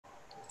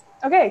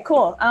Okay,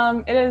 cool.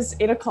 It is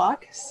 8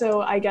 o'clock, so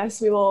I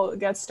guess we will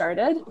get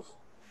started.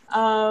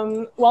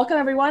 Welcome,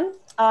 everyone.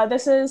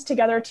 This is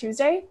Together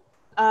Tuesday,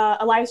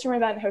 a live stream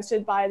event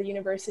hosted by the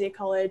University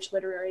College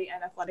Literary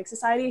and Athletic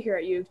Society here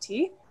at U of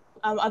T,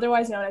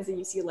 otherwise known as the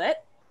UCLit.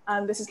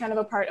 This is kind of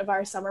a part of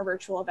our summer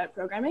virtual event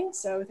programming,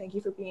 so thank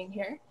you for being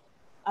here.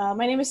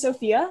 My name is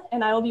Sophia,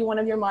 and I will be one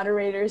of your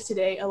moderators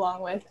today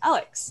along with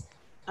Alex.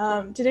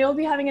 Today we'll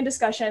be having a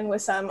discussion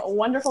with some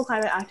wonderful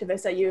climate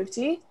activists at U of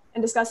T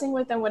and discussing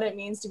with them what it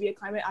means to be a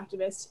climate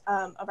activist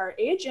of our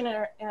age and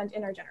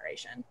in our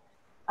generation.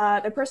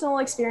 Their personal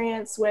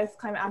experience with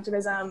climate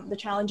activism, the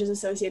challenges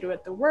associated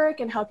with the work,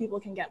 and how people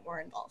can get more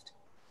involved.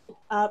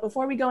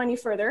 Before we go any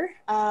further,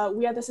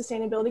 we at the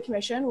Sustainability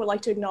Commission would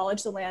like to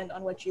acknowledge the land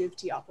on which U of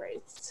T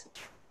operates.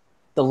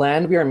 The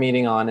land we are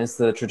meeting on is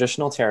the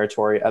traditional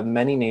territory of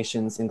many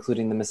nations,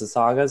 including the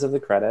Mississaugas of the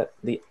Credit,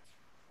 the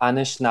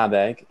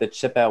Anishinaabe, the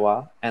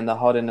Chippewa, and the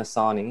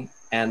Haudenosaunee,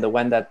 and the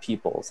Wendat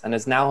peoples, and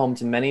is now home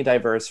to many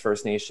diverse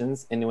First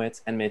Nations,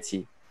 Inuit, and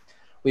Métis.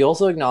 We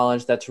also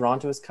acknowledge that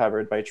Toronto is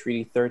covered by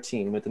Treaty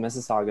 13 with the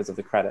Mississaugas of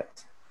the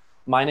Credit.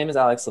 My name is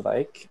Alex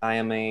Levike. I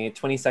am a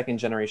 22nd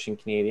generation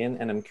Canadian,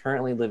 and I'm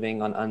currently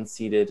living on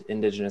unceded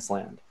Indigenous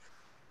land.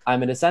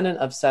 I'm a descendant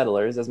of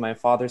settlers, as my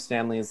father's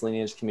family's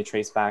lineage can be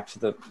traced back to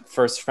the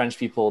first French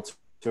people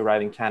to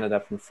arrive in Canada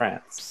from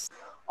France.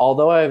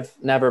 Although I've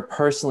never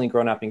personally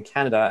grown up in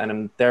Canada and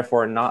am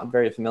therefore not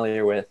very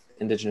familiar with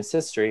Indigenous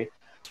history,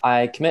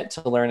 I commit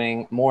to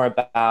learning more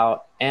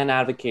about and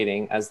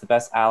advocating as the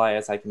best ally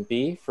as I can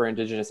be for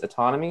Indigenous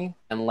autonomy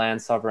and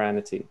land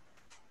sovereignty.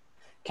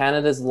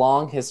 Canada's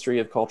long history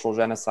of cultural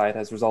genocide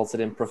has resulted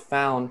in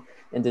profound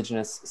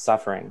Indigenous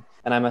suffering,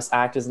 and I must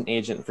act as an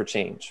agent for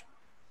change.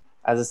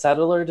 As a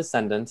settler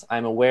descendant, I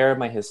am aware of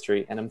my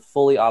history and am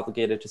fully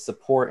obligated to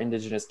support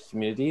Indigenous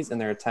communities in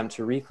their attempt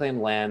to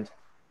reclaim land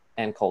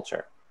and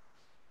culture.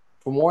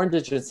 For more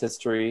Indigenous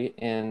history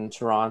in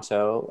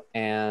Toronto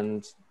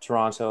and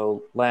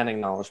Toronto land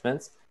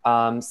acknowledgements,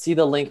 see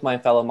the link my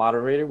fellow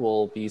moderator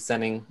will be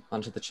sending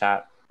onto the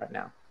chat right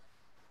now.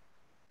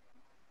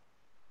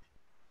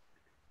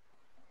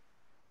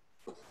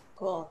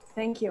 Cool,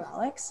 thank you,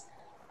 Alex.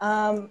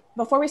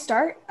 Before we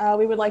start,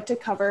 we would like to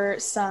cover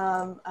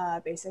some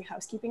basic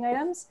housekeeping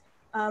items.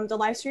 The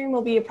live stream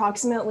will be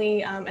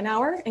approximately an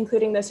hour,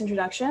 including this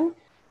introduction,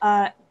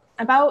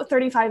 about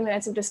 35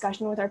 minutes of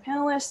discussion with our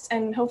panelists,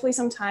 and hopefully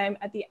some time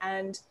at the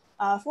end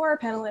for our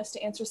panelists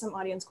to answer some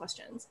audience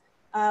questions.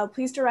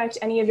 Please direct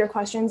any of your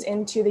questions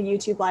into the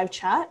YouTube live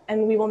chat,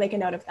 and we will make a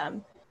note of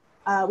them.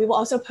 We will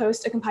also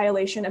post a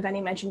compilation of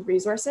any mentioned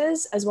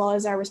resources, as well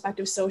as our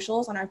respective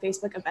socials on our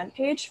Facebook event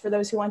page for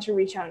those who want to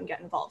reach out and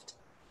get involved.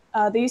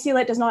 The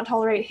UCLit does not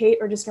tolerate hate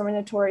or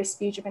discriminatory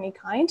speech of any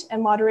kind,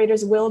 and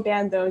moderators will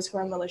ban those who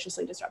are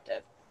maliciously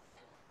disruptive.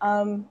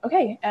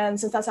 Okay, and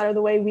since that's out of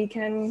the way, we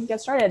can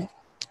get started.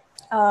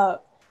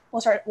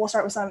 We'll start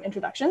with some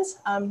introductions.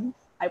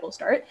 I will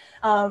start.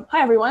 Hi,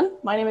 everyone.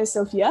 My name is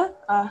Sophia.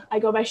 I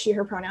go by she,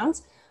 her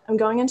pronouns. I'm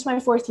going into my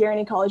 4th year in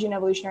ecology and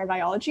evolutionary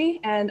biology,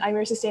 and I'm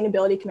your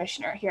sustainability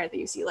commissioner here at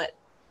the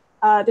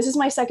UCLit. This is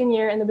my 2nd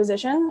year in the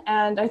position,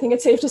 and I think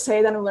it's safe to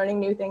say that I'm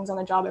learning new things on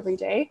the job every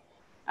day.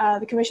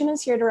 The commission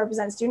is here to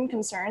represent student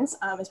concerns,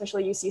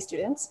 especially UC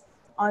students,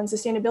 on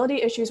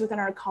sustainability issues within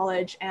our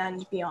college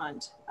and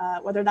beyond,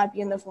 whether that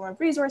be in the form of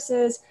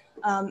resources,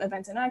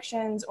 events and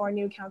actions, or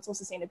new council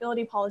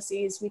sustainability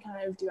policies. We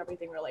kind of do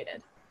everything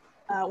related.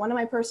 One of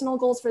my personal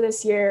goals for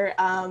this year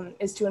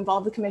is to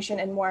involve the commission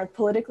in more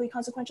politically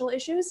consequential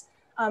issues,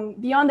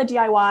 beyond the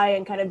DIY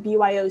and kind of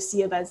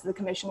BYOC events the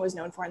commission was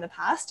known for in the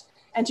past,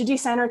 and to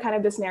decenter kind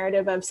of this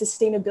narrative of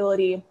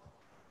sustainability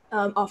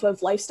off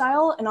of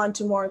lifestyle and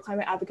onto more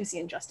climate advocacy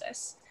and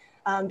justice.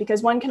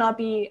 Because one cannot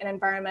be an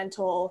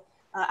environmental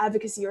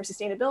advocacy or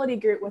sustainability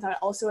group without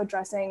also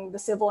addressing the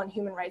civil and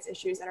human rights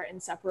issues that are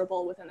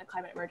inseparable within the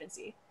climate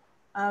emergency.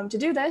 To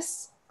do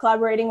this,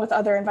 collaborating with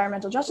other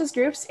environmental justice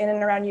groups in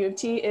and around U of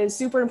T is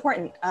super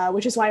important,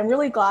 which is why I'm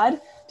really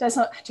glad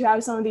to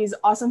have some of these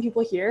awesome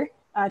people here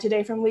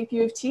today from Leap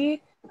UofT,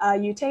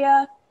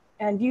 UTEA,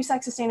 and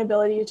VUSAC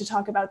Sustainability to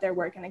talk about their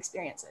work and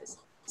experiences.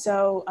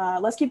 So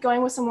let's keep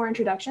going with some more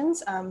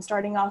introductions,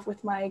 starting off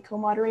with my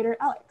co-moderator,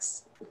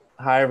 Alex.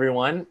 Hi,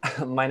 everyone.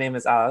 My name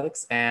is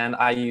Alex, and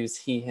I use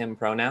he, him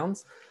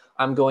pronouns.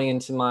 I'm going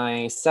into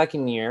my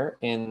 2nd year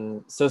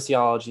in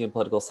sociology and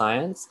political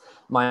science.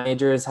 My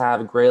majors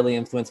have greatly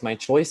influenced my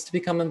choice to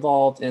become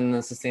involved in the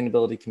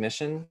Sustainability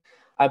Commission.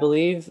 I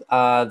believe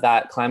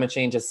that climate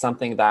change is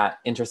something that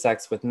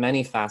intersects with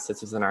many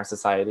facets within our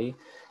society.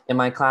 In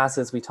my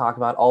classes, we talk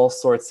about all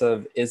sorts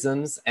of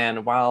isms,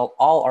 and while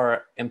all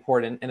are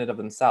important in and of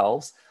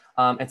themselves,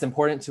 it's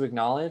important to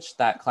acknowledge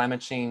that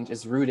climate change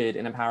is rooted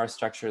in a power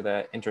structure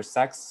that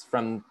intersects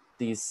from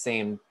these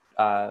same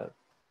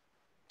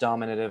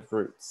dominative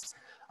roots.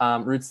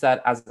 Roots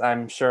that, as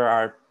I'm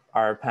sure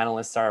our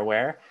panelists are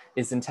aware,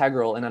 is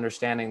integral in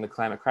understanding the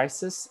climate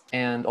crisis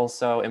and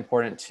also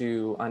important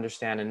to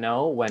understand and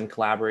know when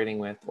collaborating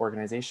with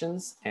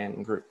organizations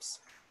and groups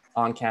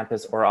on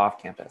campus or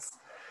off campus.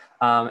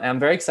 And I'm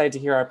very excited to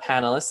hear our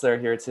panelists that are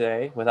here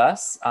today with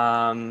us.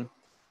 And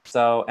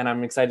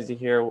I'm excited to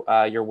hear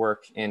your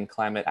work in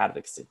climate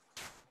advocacy.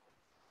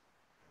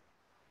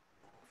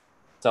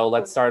 So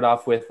let's start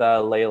off with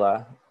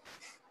Layla.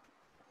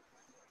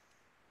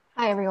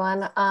 Hi,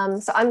 everyone.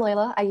 So I'm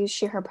Layla. I use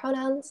she, her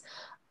pronouns.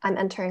 I'm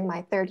entering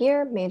my 3rd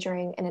year,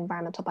 majoring in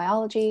environmental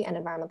biology and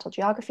environmental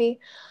geography.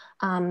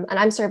 And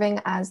I'm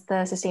serving as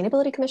the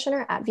Sustainability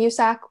Commissioner at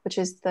VUSAC, which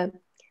is the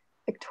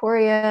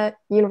Victoria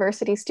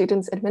University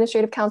Students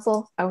Administrative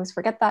Council. I always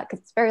forget that because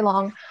it's very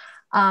long.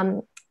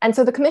 And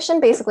so the commission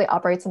basically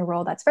operates in a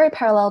role that's very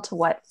parallel to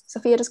what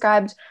Sophia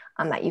described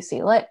at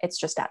UCLit. It's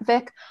just at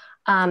Vic.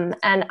 And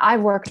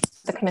I've worked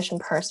with the commission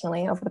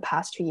personally over the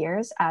past 2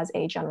 years as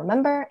a general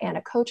member and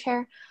a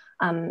co-chair.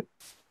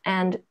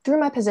 And through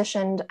my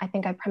position, I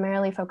think I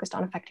primarily focused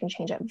on affecting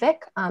change at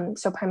Vic.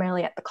 So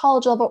primarily at the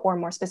college level, or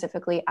more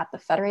specifically at the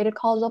federated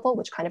college level,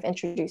 which kind of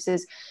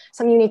introduces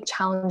some unique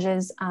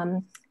challenges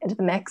into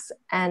the mix.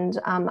 And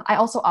I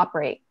also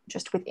operate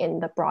just within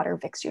the broader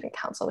Vic Student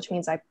Council, which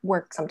means I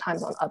work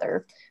sometimes on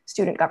other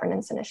student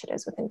governance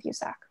initiatives within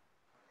VUSAC.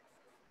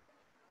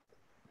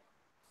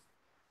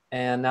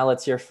 And now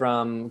let's hear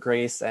from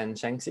Grace and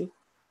Chengxi.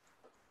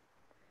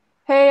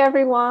 Hey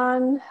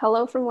everyone,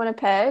 hello from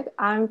Winnipeg.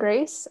 I'm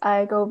Grace.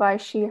 I go by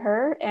she,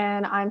 her,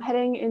 and I'm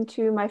heading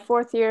into my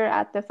 4th year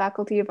at the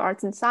Faculty of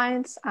Arts and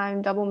Science.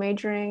 I'm double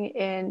majoring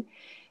in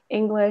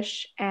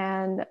English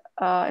and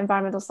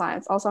environmental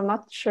science. Also, I'm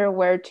not sure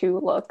where to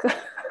look.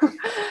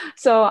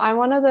 So I'm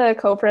one of the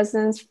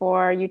co-presidents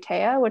for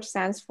UTEA, which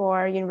stands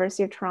for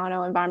University of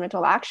Toronto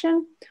Environmental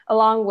Action,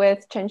 along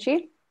with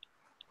Chenxi.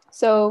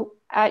 So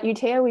at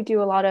UTEA, we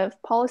do a lot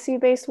of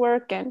policy-based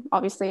work and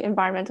obviously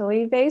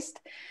environmentally based,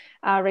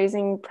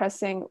 raising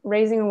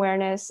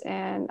awareness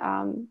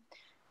and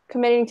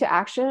committing to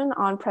action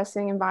on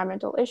pressing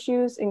environmental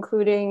issues,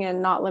 including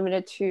and not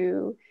limited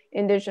to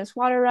Indigenous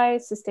water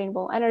rights,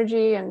 sustainable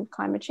energy, and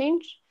climate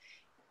change.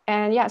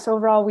 And yeah, so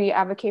overall, we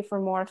advocate for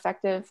more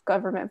effective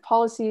government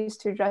policies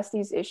to address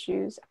these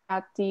issues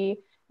at the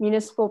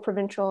municipal,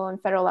 provincial,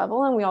 and federal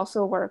level. And we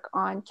also work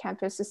on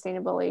campus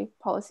sustainability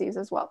policies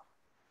as well.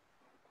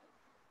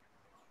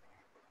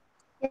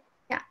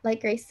 Yeah,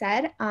 like Grace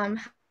said,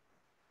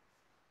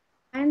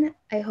 and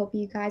I hope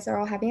you guys are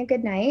all having a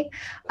good night.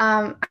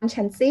 I'm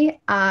Chenxi.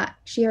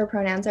 She, her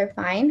pronouns are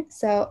fine.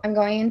 So I'm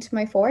going into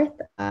my 4th,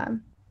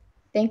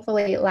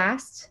 thankfully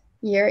last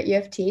year at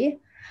UofT.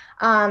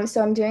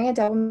 So I'm doing a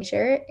double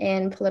major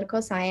in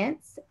political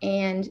science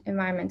and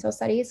environmental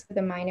studies with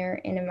a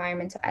minor in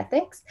environmental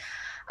ethics.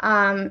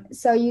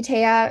 So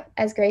UTEA,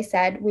 as Grace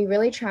said, we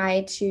really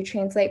try to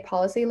translate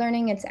policy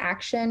learning into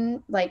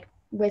action. Like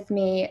with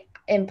me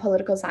in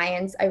political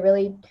science, I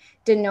really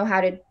didn't know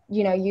how to,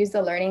 use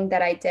the learning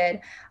that I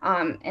did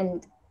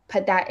and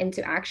put that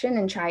into action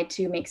and try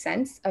to make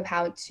sense of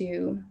how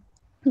to,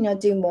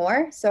 do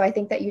more. So I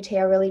think that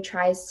UTEA really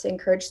tries to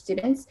encourage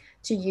students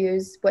to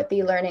use what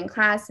they learn in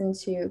class and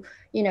to,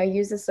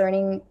 use this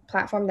learning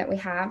platform that we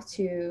have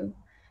to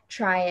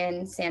try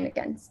and stand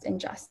against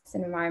injustice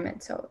and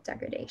environmental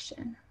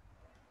degradation.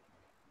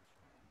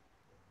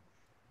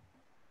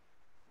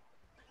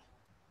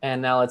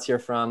 And now let's hear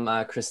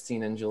from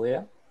Christine and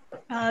Julia.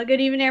 Good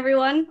evening,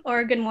 everyone,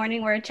 or good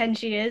morning where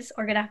Chenxi is,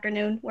 or good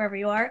afternoon, wherever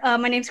you are.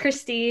 My name's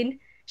Christine.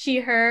 She,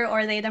 her,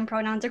 or they, them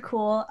pronouns are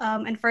cool.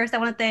 And first, I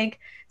want to thank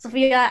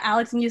Sophia,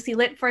 Alex, and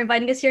UCLit for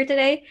inviting us here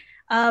today.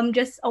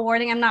 Just a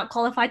warning, I'm not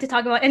qualified to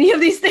talk about any of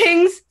these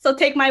things, so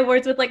take my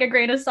words with like a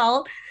grain of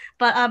salt.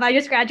 But I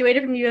just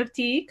graduated from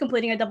UofT,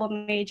 completing a double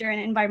major in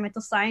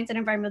environmental science and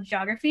environmental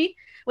geography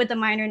with a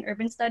minor in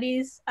urban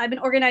studies. I've been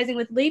organizing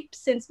with Leap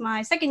since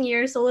my 2nd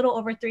year, so a little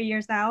over 3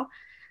 years now.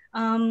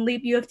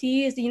 Leap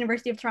UofT is the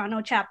University of Toronto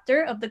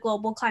chapter of the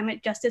global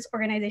climate justice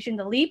organization,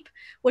 the Leap,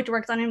 which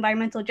works on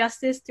environmental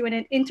justice through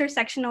an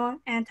intersectional,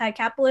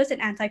 anti-capitalist,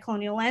 and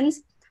anti-colonial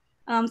lens.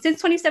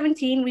 Since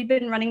 2017, we've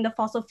been running the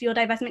fossil fuel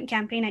divestment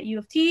campaign at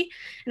UofT,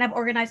 and I've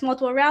organized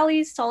multiple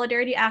rallies,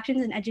 solidarity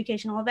actions, and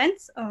educational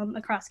events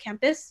across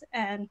campus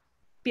and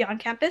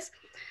beyond campus.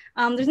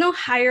 There's no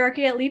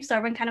hierarchy at Leap, so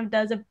everyone kind of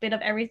does a bit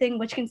of everything,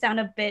 which can sound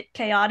a bit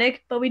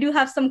chaotic, but we do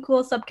have some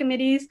cool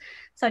subcommittees,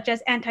 such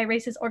as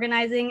anti-racist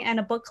organizing and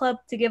a book club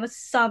to give us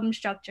some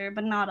structure,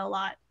 but not a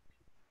lot.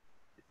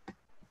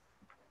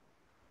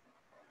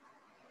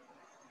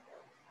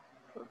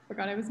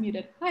 Forgot I was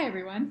muted. Hi,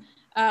 everyone.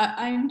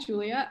 I'm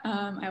Julia.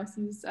 I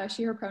also use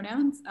she, her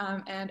pronouns,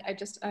 and I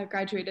just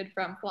graduated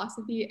from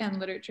philosophy and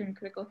literature and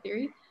critical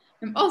theory.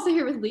 I'm also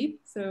here with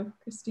Leap, so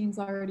Christine's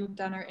already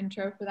done our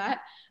intro for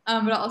that.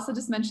 But I'll also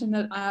just mention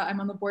that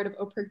I'm on the board of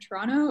OPIRG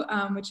Toronto,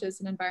 which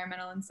is an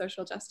environmental and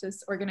social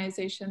justice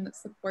organization that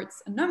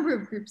supports a number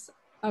of groups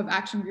of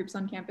action groups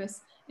on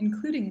campus,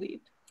 including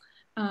Leap.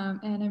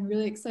 And I'm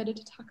really excited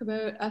to talk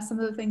about some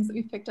of the things that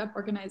we've picked up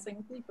organizing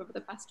with Leap over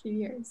the past few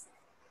years.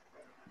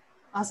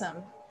 Awesome.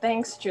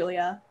 Thanks,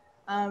 Julia.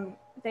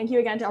 Thank you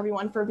again to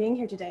everyone for being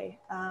here today.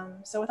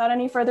 So without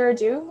any further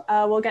ado,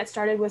 we'll get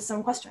started with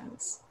some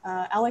questions.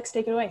 Alex,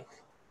 take it away.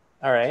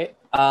 All right.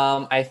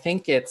 I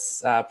think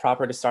it's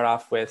proper to start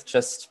off with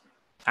just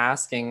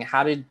asking,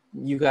 how did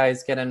you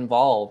guys get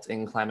involved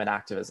in climate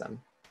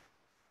activism?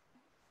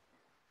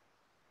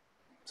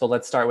 So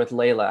let's start with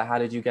Layla. How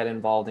did you get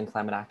involved in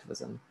climate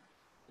activism?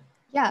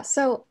 Yeah,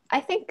 so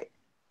I think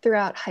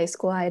throughout high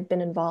school, I had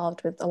been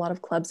involved with a lot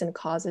of clubs and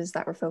causes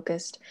that were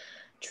focused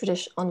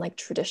on like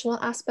traditional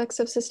aspects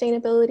of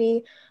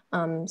sustainability.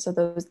 So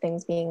those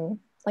things being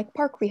like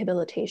park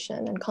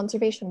rehabilitation and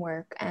conservation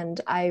work.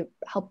 And I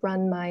helped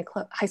run my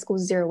high school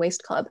zero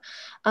waste club.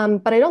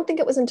 But I don't think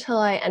it was until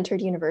I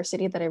entered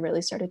university that I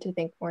really started to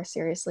think more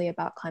seriously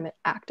about climate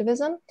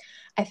activism.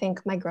 I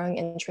think my growing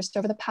interest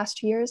over the past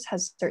 2 years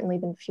has certainly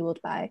been fueled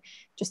by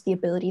just the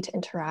ability to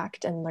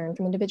interact and learn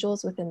from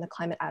individuals within the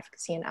climate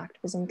advocacy and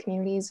activism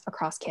communities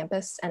across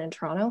campus and in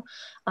Toronto.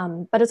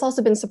 But it's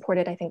also been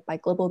supported, I think, by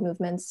global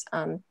movements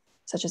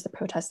such as the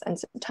protests in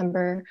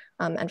September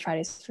and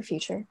Fridays for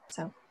Future.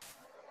 So.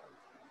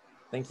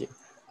 Thank you.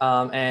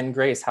 And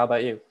Grace, how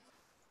about you?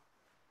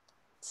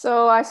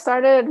 So I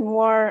started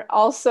more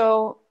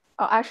also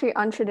actually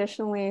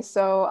untraditionally.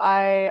 So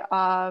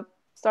I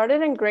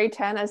started in grade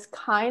 10 as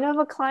kind of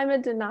a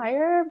climate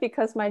denier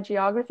because my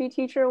geography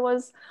teacher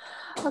was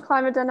a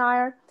climate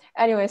denier.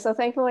 Anyway, so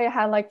thankfully I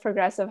had like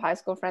progressive high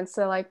school friends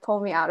to like pull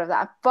me out of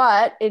that,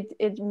 but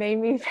it made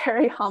me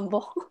very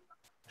humble.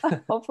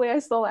 Hopefully I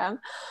still am.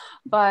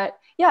 But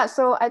yeah,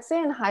 so I'd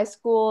say in high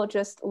school,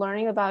 just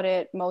learning about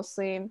it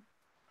mostly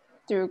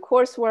through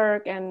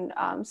coursework, and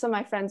some of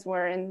my friends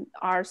were in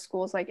our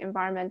school's like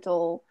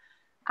environmental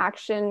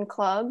action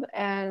club.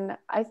 And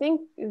I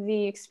think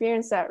the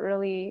experience that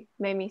really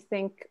made me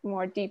think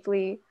more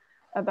deeply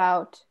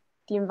about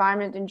the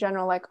environment in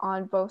general, like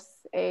on both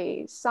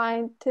a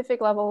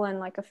scientific level and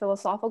like a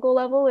philosophical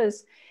level,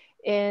 is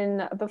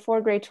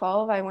before grade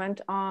 12, I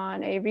went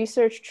on a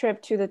research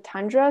trip to the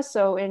tundra.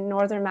 So in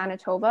northern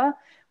Manitoba,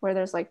 where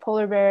there's like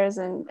polar bears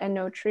and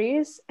no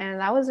trees. And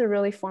that was a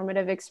really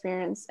formative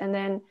experience. And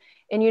then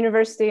in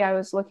university, I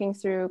was looking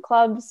through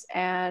clubs,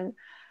 and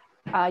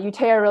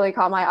UTEA really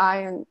caught my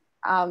eye,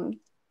 and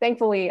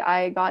thankfully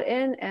I got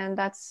in, and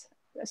that's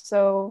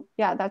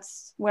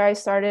where I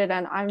started.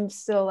 And I'm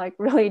still like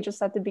really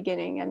just at the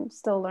beginning and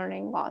still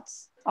learning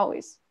lots,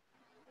 always.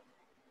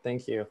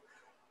 Thank you.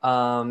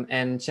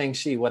 And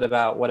Chengxi, what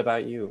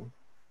about you?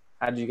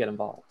 How did you get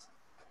involved?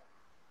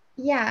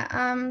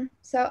 Yeah,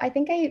 so I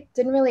think I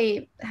didn't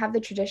really have the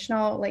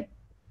traditional like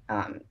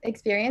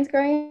experience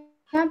growing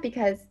up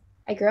because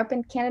I grew up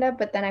in Canada,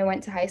 but then I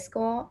went to high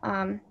school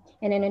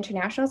in an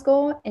international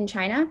school in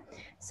China.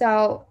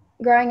 So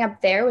growing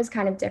up there was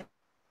kind of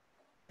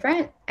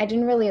different. I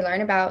didn't really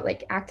learn about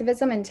like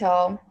activism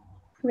until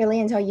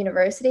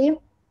university.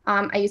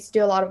 I used to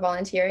do a lot of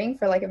volunteering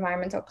for like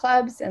environmental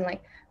clubs, and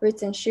like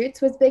Roots and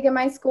Shoots was big in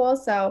my school.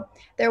 So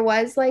there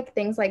was like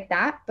things like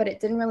that, but it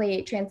didn't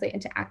really translate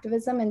into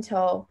activism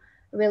until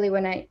really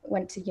when I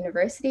went to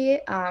university.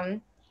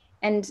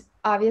 And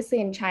obviously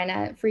in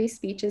China, free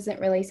speech isn't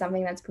really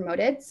something that's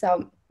promoted.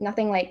 So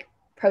nothing like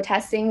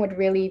protesting would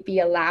really be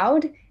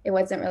allowed. It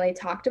wasn't really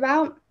talked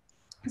about.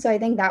 So I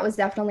think that was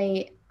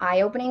definitely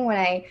eye-opening when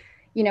I,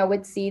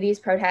 would see these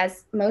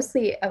protests,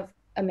 mostly of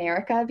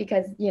America,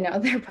 because,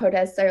 their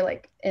protests are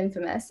like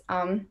infamous.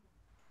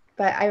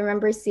 But I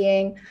remember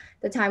seeing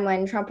the time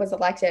when Trump was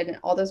elected and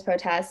all those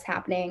protests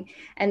happening.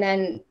 And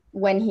then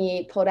when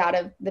he pulled out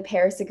of the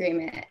Paris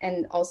Agreement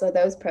and also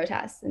those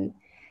protests. And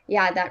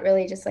yeah, that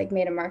really just like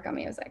made a mark on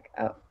me. I was like,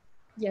 oh,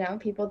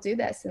 people do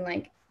this, and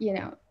like,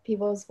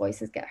 people's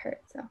voices get heard.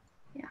 So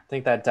yeah. I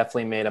think that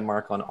definitely made a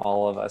mark on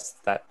all of us,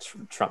 that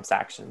Trump's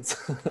actions.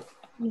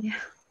 Yeah.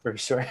 For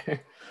sure.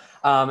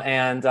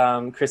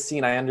 And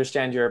Christine, I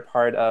understand you're a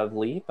part of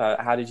Leap.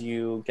 How did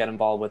you get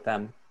involved with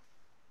them?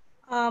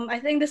 I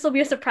think this will be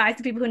a surprise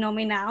to people who know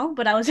me now,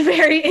 but I was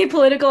very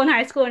apolitical in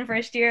high school and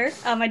first year.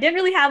 I didn't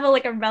really have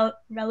a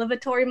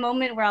revelatory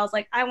moment where I was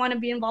like, I want to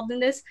be involved in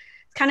this.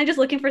 Kind of just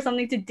looking for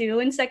something to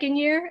do in second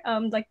year,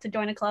 like to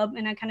join a club,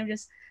 and I kind of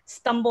just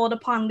stumbled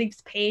upon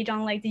Leap's page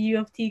on like the U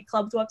of T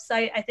club's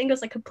website. I think it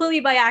was like completely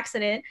by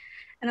accident,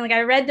 and then like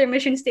I read their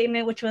mission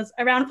statement, which was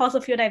around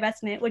fossil fuel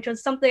divestment, which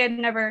was something I'd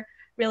never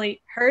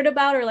really heard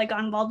about or like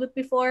got involved with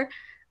before.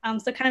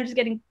 So kind of just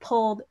getting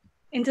pulled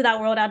into that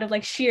world out of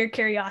like sheer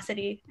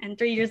curiosity, and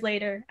 3 years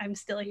later, I'm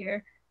still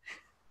here.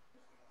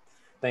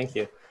 Thank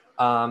you.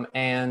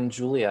 And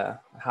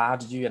Julia, how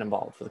did you get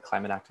involved with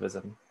climate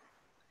activism?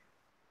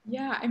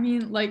 Yeah, I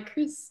mean, like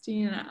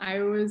Christine,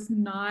 I was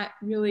not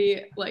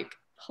really like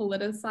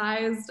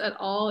politicized at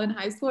all in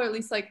high school, or at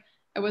least like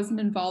I wasn't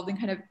involved in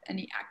kind of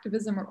any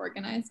activism or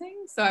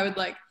organizing. So I would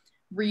like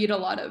read a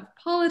lot of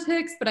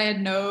politics, but I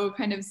had no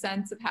kind of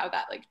sense of how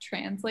that like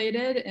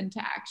translated into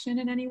action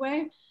in any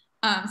way.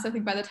 So I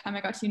think by the time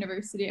I got to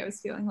university, I was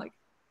feeling like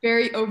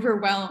very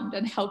overwhelmed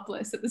and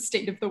helpless at the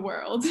state of the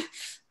world,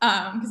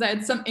 because I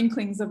had some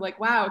inklings of like,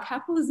 wow,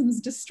 capitalism is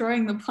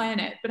destroying the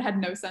planet, but had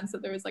no sense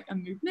that there was like a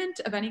movement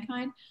of any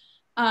kind.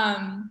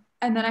 And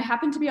then I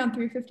happened to be on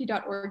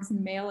 350.org's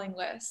mailing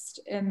list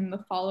in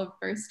the fall of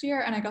first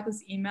year, and I got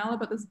this email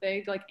about this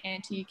big like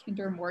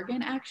anti-Kinder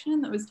Morgan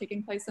action that was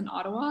taking place in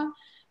Ottawa.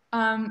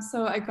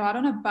 So I got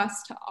on a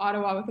bus to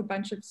Ottawa with a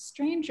bunch of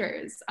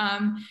strangers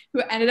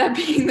who ended up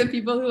being the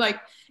people who like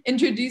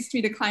introduced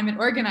me to climate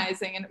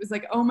organizing. And it was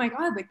like, oh my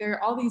God, like there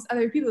are all these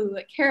other people who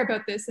like care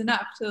about this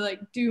enough to like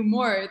do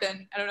more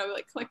than, I don't know,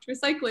 like collect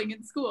recycling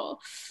in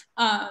school.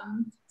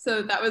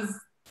 So that was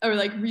a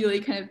like really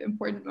kind of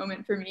important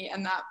moment for me.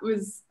 And that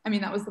was, I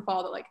mean, that was the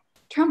fall that like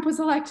Trump was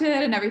elected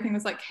and everything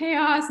was like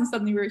chaos. And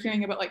suddenly we were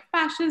hearing about like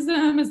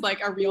fascism as like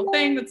a real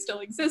thing that still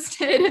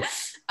existed.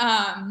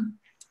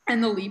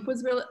 And the Leap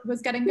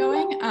was getting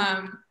going.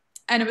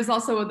 And it was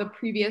also the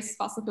previous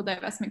fossil fuel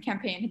divestment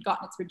campaign had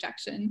gotten its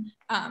rejection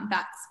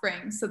that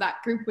spring. So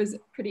that group was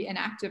pretty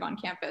inactive on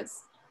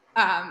campus.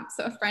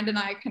 So a friend and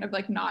I, kind of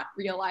like not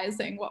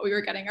realizing what we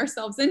were getting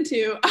ourselves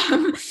into,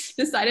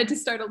 decided to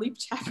start a Leap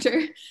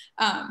chapter.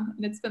 And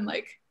it's been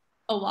like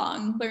a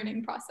long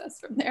learning process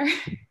from there.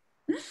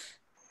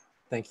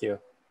 Thank you.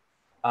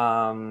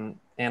 And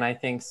I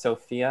think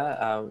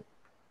Sophia,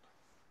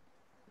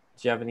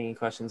 do you have any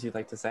questions you'd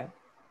like to say?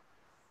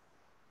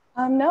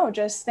 No,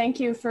 just thank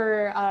you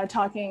for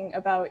talking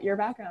about your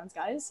backgrounds,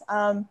 guys.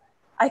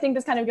 I think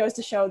this kind of goes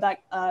to show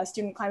that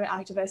student climate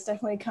activists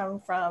definitely come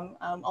from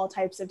all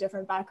types of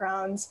different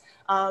backgrounds.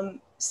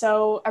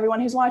 So everyone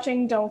who's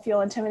watching, don't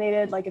feel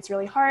intimidated like it's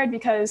really hard,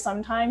 because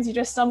sometimes you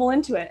just stumble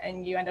into it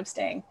and you end up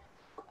staying.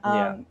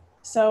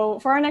 So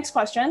for our next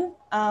question,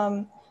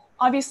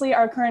 obviously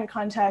our current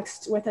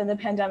context within the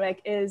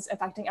pandemic is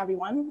affecting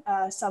everyone,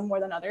 some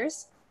more than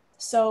others.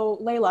 So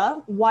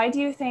Layla, why do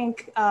you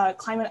think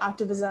climate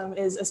activism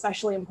is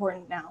especially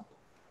important now?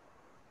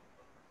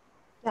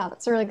 Yeah,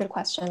 that's a really good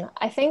question.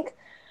 I think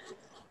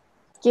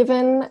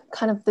given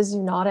kind of the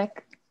zoonotic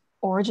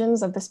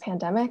origins of this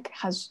pandemic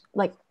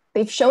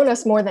they've shown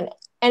us more than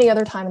any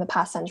other time in the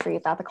past century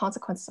that the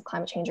consequences of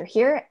climate change are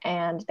here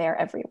and they're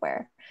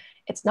everywhere.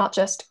 It's not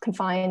just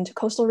confined to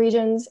coastal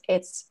regions.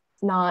 It's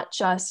not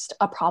just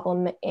a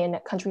problem in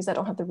countries that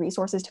don't have the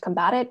resources to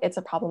combat it. It's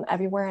a problem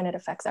everywhere and it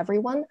affects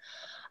everyone.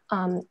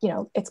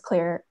 It's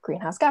clear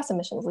greenhouse gas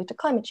emissions lead to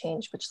climate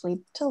change, which lead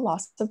to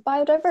loss of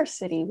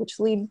biodiversity, which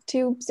lead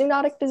to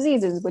zoonotic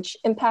diseases, which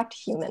impact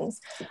humans.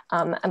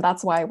 And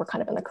that's why we're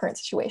kind of in the current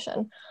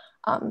situation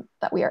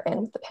that we are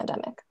in with the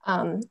pandemic.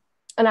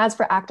 And as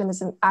for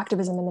activism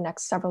in the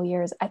next several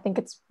years, I think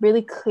it's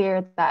really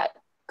clear that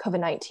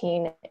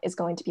COVID-19 is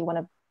going to be one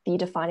of the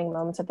defining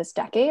moments of this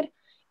decade,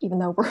 even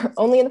though we're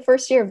only in the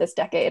first year of this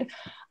decade.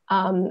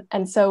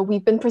 And so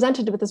we've been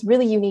presented with this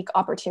really unique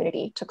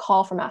opportunity to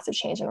call for massive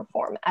change and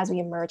reform as we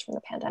emerge from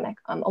the pandemic,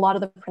 a lot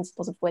of the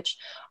principles of which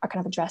are kind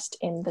of addressed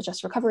in the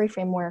Just Recovery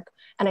framework.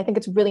 And I think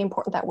it's really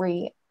important that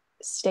we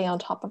stay on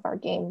top of our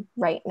game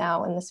right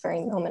now in this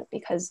very moment,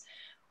 because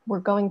we're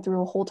going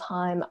through a whole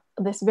time,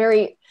 this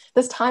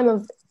time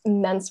of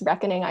immense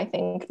reckoning, I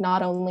think,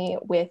 not only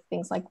with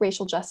things like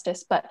racial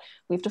justice, but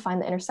we've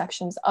defined the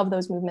intersections of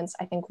those movements,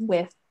 I think,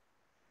 with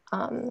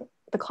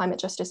the climate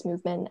justice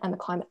movement and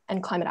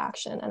climate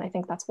action. And I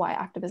think that's why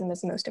activism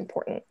is most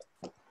important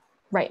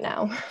right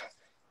now.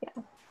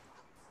 Yeah.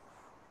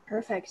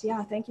 Perfect.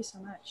 Yeah, thank you so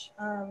much.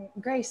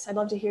 Grace, I'd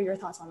love to hear your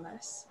thoughts on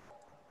this.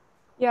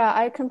 Yeah,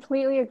 I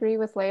completely agree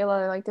with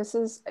Layla. Like, this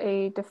is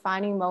a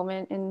defining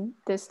moment in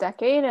this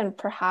decade, and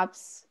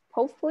perhaps,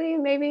 hopefully,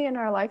 maybe in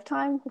our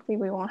lifetime. Hopefully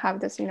we won't have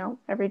this,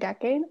 every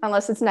decade,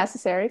 unless it's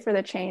necessary for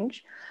the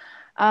change.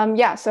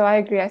 So I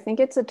agree. I think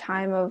it's a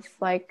time of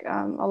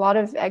a lot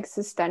of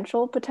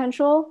existential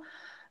potential.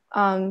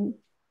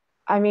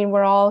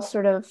 We're all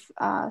sort of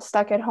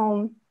stuck at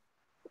home,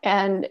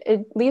 and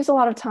it leaves a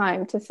lot of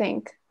time to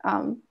think,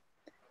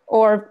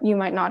 or you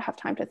might not have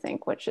time to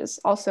think, which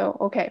is also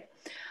okay.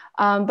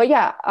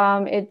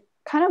 It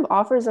kind of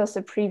offers us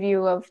a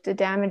preview of the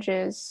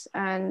damages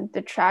and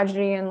the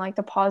tragedy and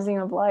the pausing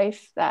of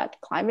life that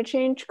climate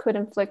change could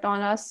inflict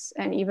on us,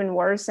 and even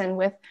worse, and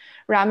with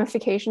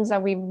ramifications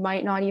that we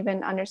might not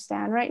even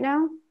understand right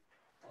now.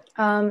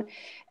 And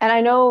I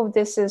know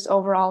this is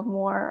overall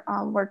more,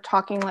 we're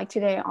talking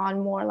today on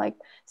more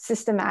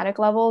systematic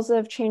levels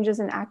of changes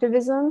in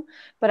activism,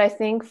 but I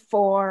think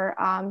for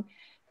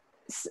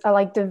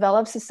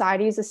developed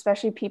societies,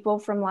 especially people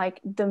from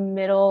the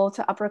middle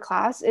to upper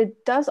class,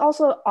 it does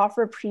also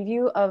offer a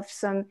preview of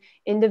some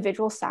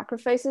individual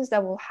sacrifices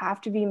that will have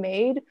to be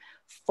made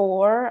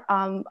for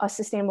a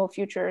sustainable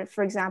future.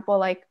 For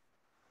example,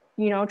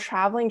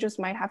 traveling just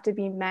might have to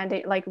be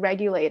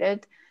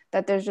regulated,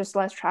 that there's just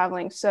less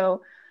traveling.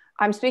 So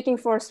I'm speaking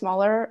for a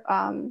smaller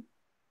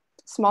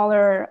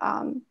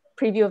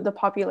preview of the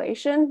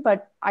population,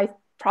 but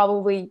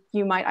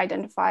you might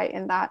identify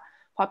in that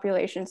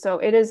population. So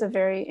it is a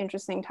very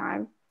interesting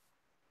time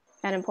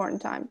and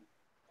important time.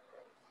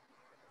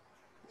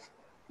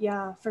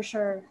 Yeah, for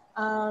sure.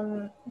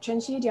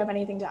 Chinchi, do you have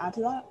anything to add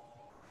to that?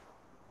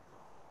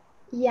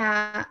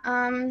 Yeah,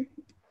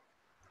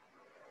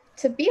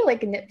 to be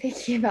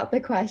nitpicky about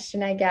the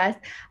question, I guess,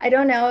 I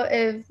don't know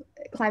if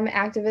climate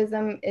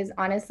activism is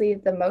honestly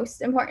the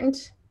most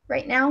important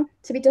right now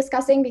to be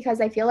discussing, because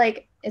I feel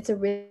like it's a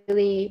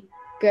really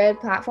good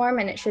platform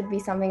and it should be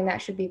something that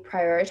should be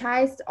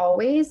prioritized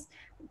always.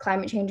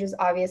 climate change is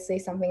obviously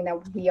something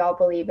that we all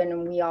believe in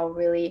and we all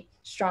really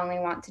strongly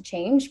want to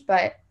change.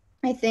 But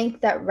I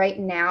think that right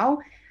now,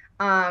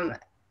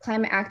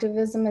 climate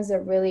activism is a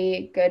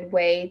really good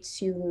way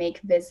to make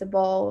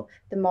visible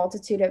the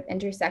multitude of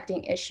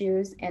intersecting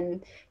issues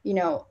and,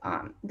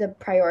 the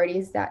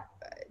priorities that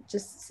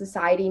just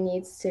society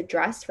needs to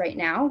address right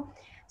now.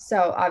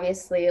 So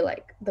obviously,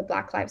 like the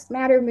Black Lives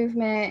Matter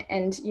movement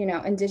and,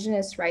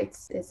 Indigenous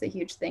rights is a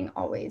huge thing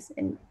always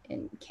in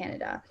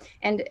Canada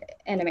and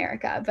in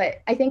America.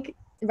 But I think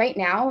right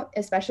now,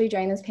 especially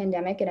during this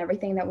pandemic and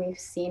everything that we've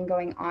seen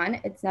going on,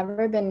 it's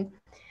never been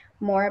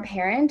more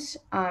apparent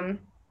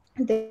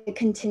the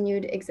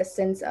continued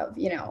existence of,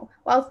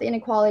 wealth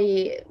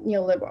inequality,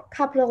 neoliberal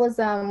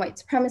capitalism, white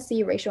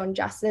supremacy, racial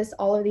injustice.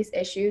 All of these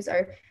issues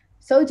are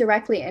so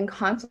directly in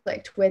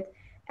conflict with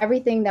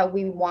everything that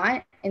we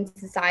want in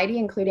society,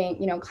 including,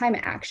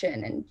 climate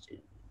action and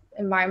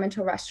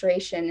environmental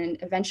restoration and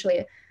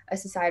eventually a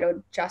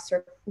societal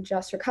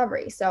just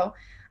recovery. So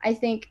I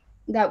think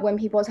that when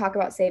people talk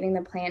about saving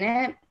the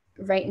planet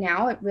right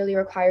now, it really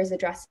requires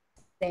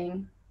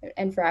addressing,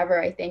 and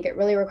forever, I think it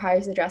really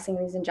requires addressing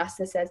these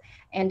injustices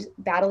and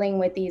battling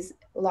with these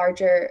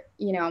larger,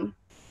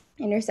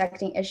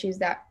 intersecting issues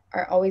that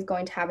are always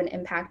going to have an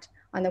impact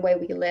on the way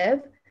we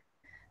live.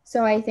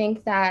 So I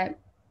think that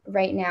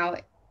right now,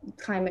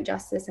 climate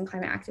justice and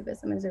climate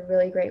activism is a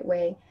really great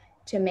way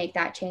to make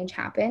that change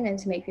happen and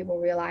to make people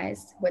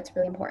realize what's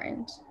really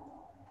important.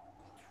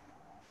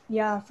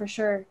 Yeah, for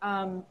sure.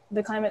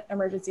 The climate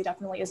emergency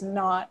definitely is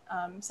not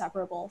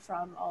separable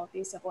from all of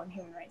these civil and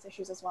human rights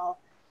issues as well.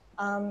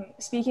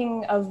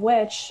 Speaking of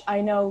which, I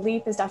know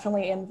LEAP is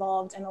definitely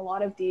involved in a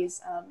lot of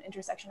these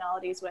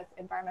intersectionalities with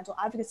environmental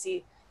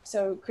advocacy.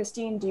 So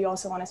Christine, do you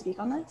also want to speak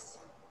on this?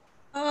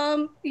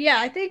 Yeah,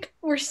 I think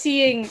we're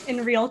seeing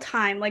in real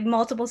time, like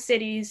multiple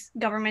cities,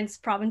 governments,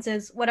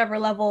 provinces, whatever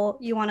level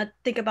you want to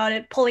think about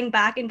it, pulling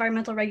back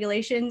environmental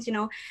regulations,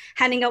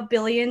 handing out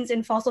billions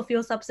in fossil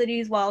fuel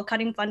subsidies while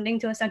cutting funding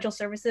to essential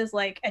services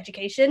like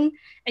education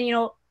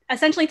and,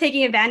 essentially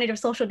taking advantage of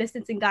social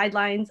distancing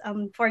guidelines.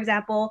 For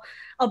example,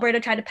 Alberta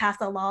tried to pass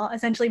a law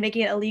essentially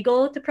making it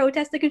illegal to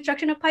protest the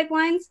construction of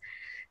pipelines.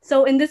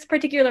 So in this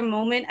particular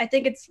moment, I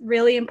think it's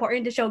really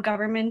important to show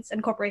governments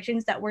and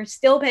corporations that we're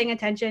still paying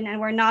attention and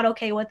we're not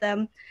okay with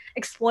them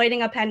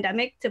exploiting a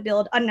pandemic to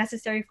build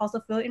unnecessary fossil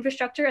fuel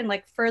infrastructure and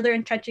like further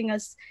entrenching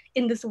us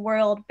in this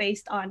world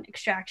based on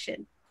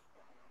extraction.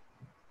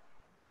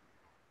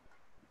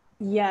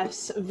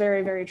 Yes,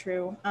 very, very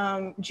true.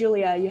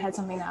 Julia, you had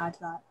something to add to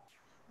that.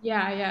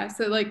 Yeah.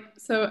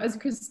 So as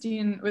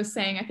Christine was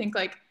saying, I think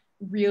like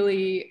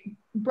really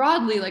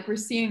broadly, like we're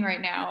seeing right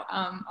now,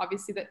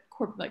 obviously that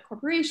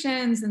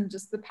corporations and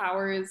just the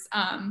powers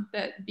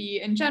that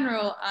be in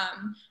general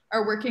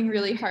are working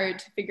really hard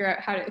to figure out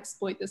how to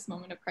exploit this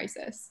moment of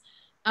crisis.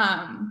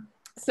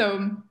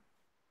 So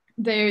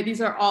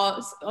these are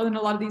all, and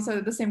a lot of these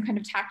are the same kind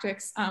of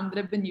tactics that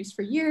have been used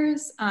for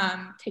years,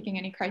 taking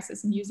any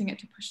crisis and using it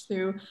to push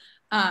through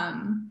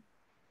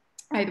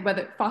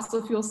whether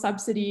fossil fuel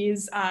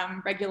subsidies,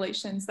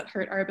 regulations that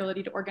hurt our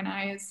ability to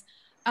organize.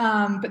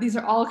 But these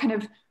are all kind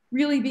of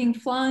really being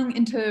flung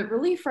into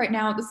relief right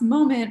now at this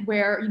moment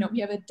where, we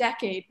have a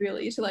decade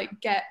really to like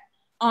get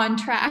on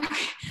track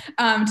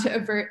to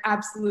avert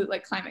absolute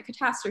like climate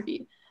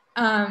catastrophe.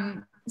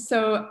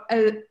 So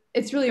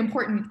it's really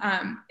important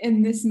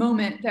in this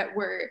moment that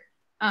we're,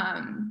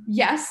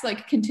 yes,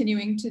 like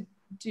continuing to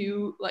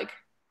do like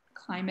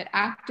climate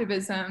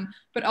activism,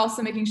 but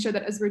also making sure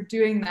that as we're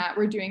doing that,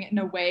 we're doing it in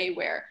a way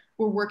where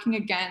we're working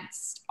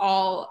against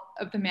all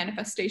of the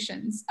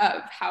manifestations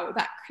of how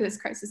this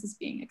crisis is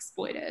being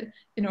exploited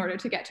in order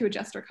to get to a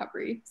just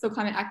recovery. So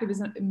climate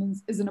activism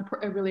is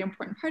a really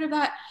important part of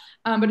that,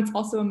 but it's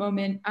also a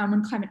moment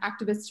when climate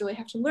activists really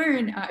have to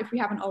learn, if we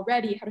haven't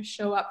already, how to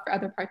show up for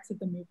other parts of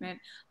the movement,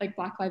 like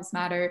Black Lives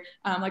Matter,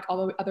 like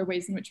all the other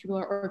ways in which people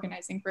are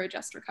organizing for a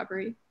just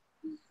recovery.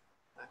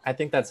 I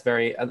think that's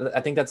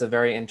a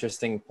very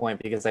interesting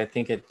point because I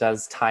think it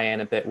does tie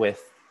in a bit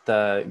with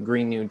the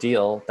Green New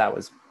Deal that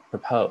was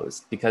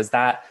proposed, because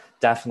that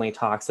definitely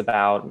talks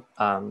about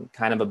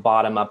kind of a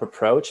bottom-up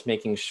approach,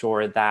 making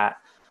sure that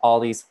all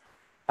these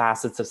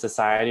facets of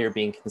society are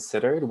being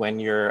considered when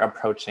you're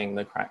approaching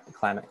the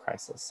climate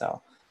crisis.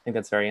 So I think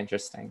that's very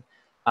interesting.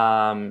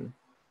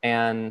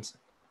 And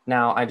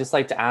now I'd just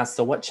like to ask,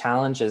 so what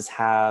challenges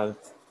have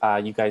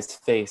you guys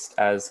faced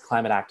as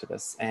climate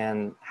activists,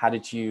 and how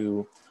did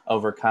you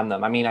overcome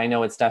them? I mean, I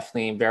know it's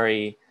definitely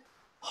very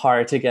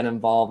hard to get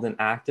involved in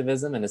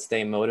activism and to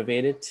stay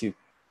motivated to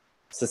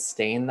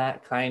sustain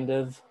that kind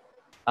of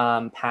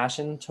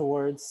passion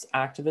towards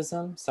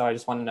activism. So I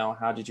just want to know,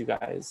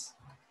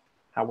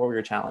 what were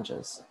your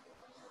challenges?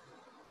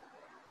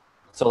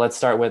 So let's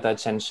start with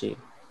Chen-Shi.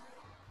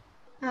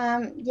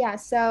 Yeah,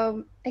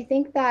 so I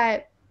think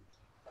that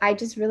I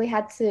just really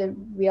had to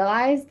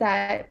realize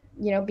that,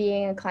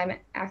 being a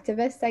climate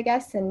activist, I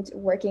guess, and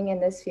working in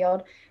this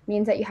field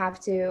means that you have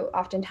to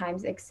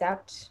oftentimes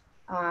accept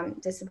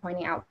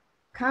disappointing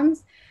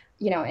outcomes.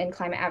 in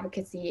climate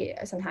advocacy,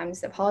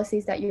 sometimes the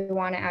policies that you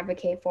want to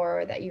advocate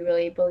for, that you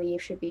really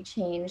believe should be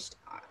changed,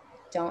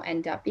 don't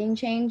end up being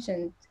changed,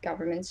 and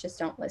governments just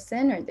don't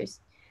listen, or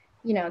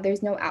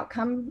there's no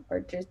outcome, or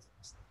just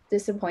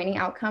disappointing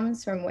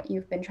outcomes from what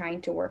you've been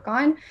trying to work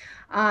on.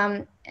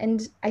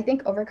 And I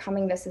think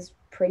overcoming this is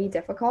pretty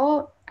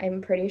difficult.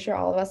 I'm pretty sure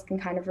all of us can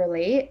kind of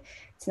relate.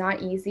 It's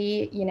not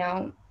easy,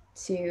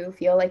 to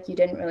feel like you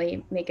didn't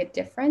really make a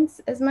difference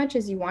as much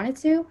as you wanted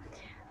to.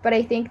 But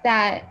I think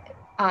that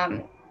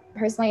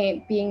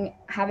personally,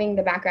 having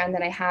the background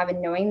that I have,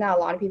 and knowing that a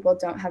lot of people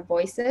don't have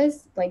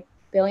voices, like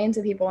billions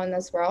of people in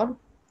this world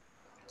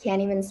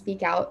can't even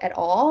speak out at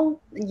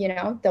all,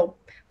 they'll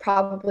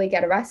probably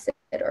get arrested,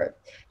 or,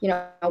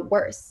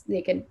 worse,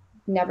 they could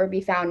never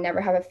be found,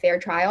 never have a fair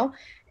trial.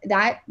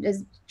 That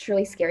is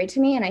truly scary to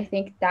me. And I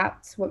think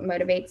that's what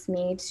motivates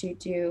me to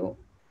do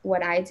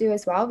what I do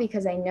as well,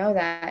 because I know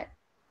that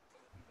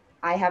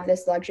I have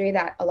this luxury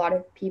that a lot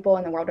of people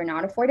in the world are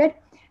not afforded.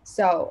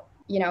 So,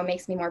 it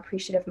makes me more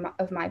appreciative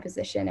of my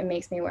position. It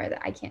makes me aware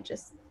that I can't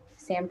just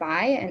stand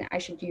by, and I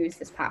should use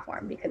this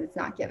platform because it's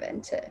not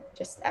given to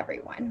just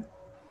everyone.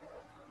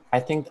 I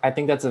think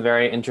that's a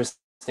very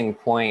interesting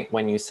point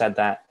when you said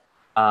that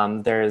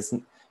there's,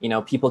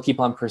 people keep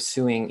on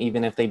pursuing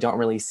even if they don't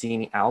really see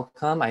any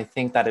outcome. I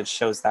think that it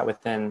shows that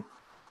within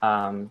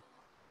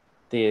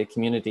the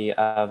community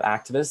of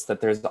activists, that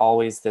there's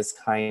always this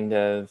kind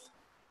of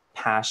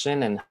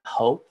passion and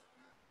hope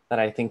that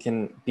I think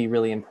can be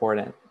really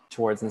important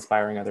towards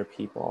inspiring other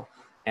people.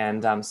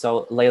 And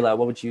so Layla,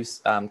 what would you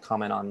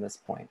comment on this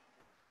point?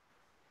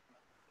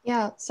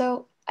 Yeah,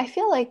 so I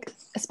feel like,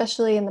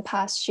 especially in the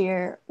past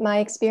year, my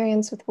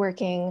experience with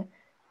working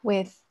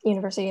with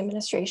university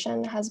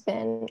administration has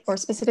been, or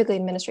specifically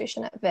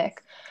administration at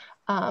VIC,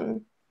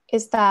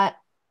 is that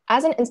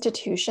as an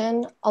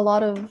institution, a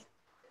lot of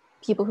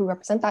people who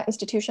represent that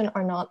institution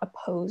are not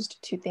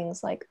opposed to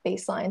things like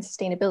baseline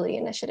sustainability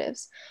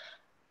initiatives.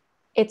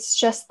 It's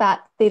just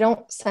that they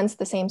don't sense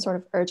the same sort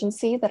of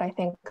urgency that I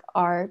think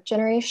our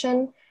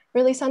generation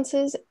really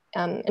senses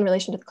in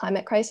relation to the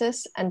climate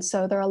crisis. And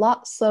so they're a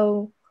lot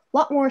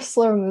more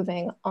slower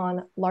moving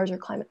on larger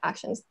climate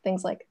actions,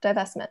 things like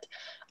divestment.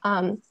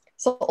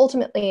 So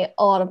ultimately,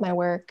 a lot of my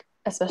work,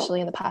 especially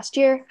in the past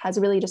year, has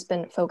really just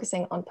been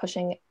focusing on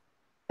pushing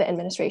the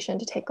administration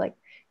to take like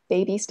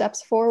baby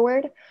steps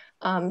forward.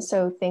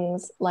 So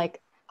things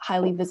like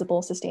highly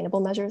visible sustainable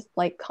measures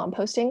like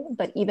composting,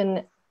 but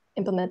even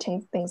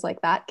implementing things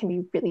like that can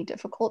be really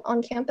difficult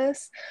on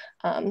campus.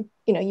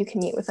 You can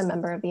meet with a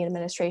member of the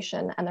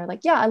administration and they're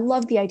like, yeah, I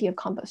love the idea of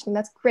composting,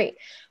 that's great.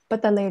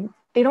 But then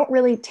they don't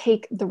really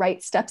take the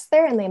right steps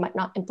there, and they might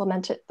not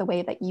implement it the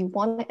way that you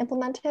want to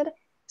implement it.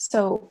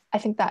 So I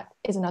think that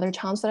is another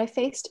challenge that I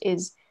faced,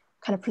 is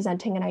kind of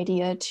presenting an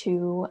idea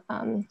to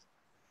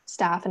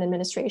staff and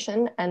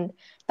administration, and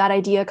that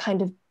idea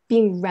kind of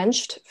being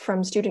wrenched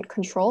from student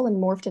control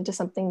and morphed into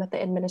something that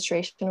the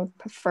administration would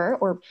prefer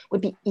or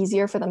would be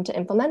easier for them to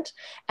implement.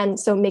 And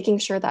so making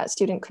sure that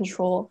student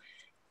control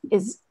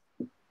is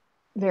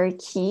very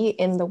key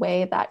in the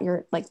way that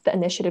the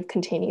initiative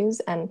continues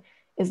and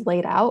is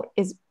laid out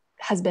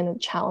has been a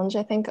challenge,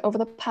 I think, over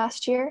the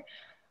past year.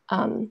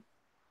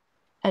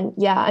 And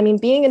yeah, I mean,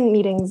 being in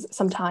meetings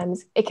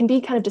sometimes, it can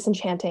be kind of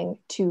disenchanting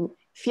to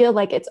feel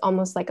like it's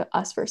almost like a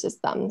us versus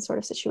them sort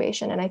of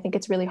situation. And I think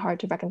it's really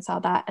hard to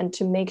reconcile that, and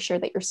to make sure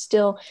that you're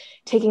still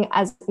taking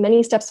as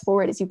many steps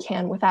forward as you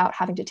can without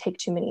having to take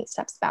too many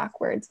steps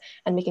backwards,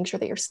 and making sure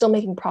that you're still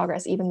making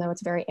progress, even though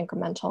it's very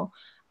incremental.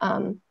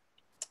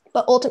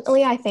 But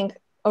ultimately, I think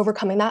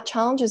overcoming that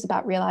challenge is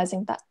about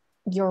realizing that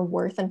your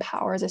worth and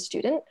power as a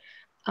student.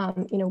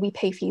 We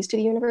pay fees to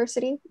the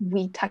university.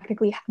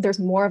 There's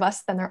more of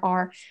us than there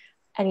are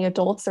any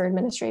adults or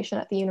administration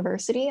at the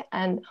university.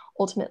 And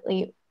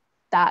ultimately,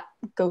 that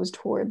goes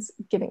towards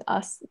giving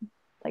us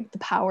like the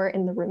power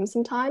in the room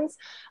sometimes.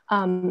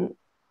 And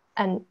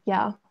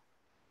yeah.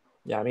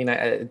 Yeah, I mean,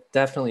 it's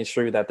definitely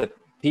true that the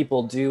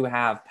people do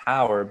have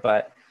power,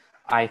 but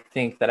I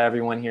think that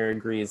everyone here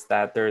agrees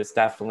that there's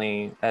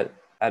definitely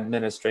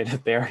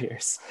administrative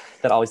barriers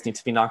that always need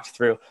to be knocked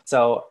through.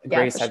 So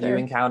Grace, have you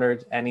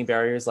encountered any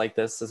barriers like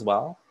this as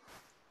well?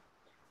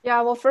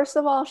 Yeah, well, first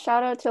of all,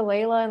 shout out to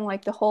Layla and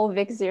like the whole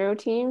Vic Zero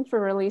team for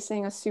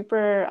releasing a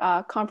super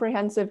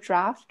comprehensive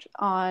draft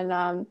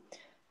on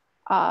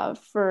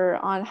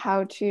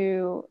how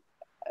to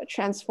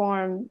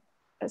transform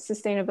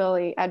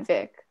sustainability at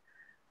Vic.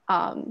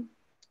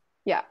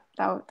 Yeah,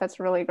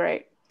 that's really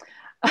great.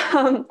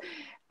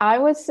 I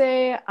would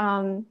say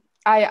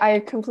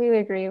I completely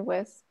agree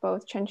with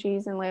both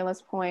Chenchi's and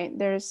Layla's point.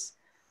 There's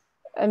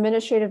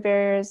administrative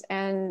barriers,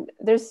 and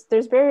there's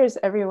barriers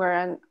everywhere.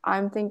 And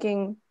I'm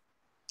thinking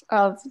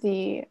of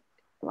the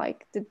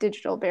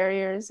digital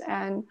barriers.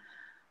 And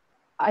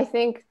I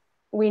think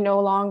we no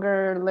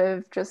longer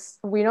live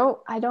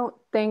I don't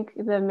think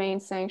the main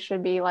saying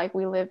should be like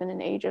we live in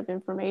an age of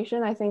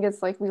information. I think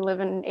it's like we live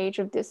in an age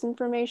of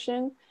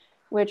disinformation,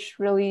 which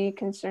really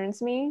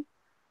concerns me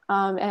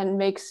and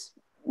makes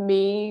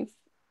me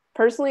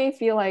personally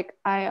feel like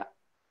I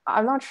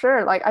I'm not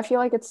sure. Like, I feel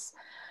like it's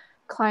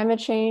climate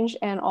change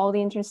and all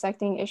the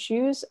intersecting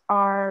issues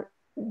are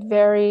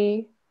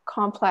very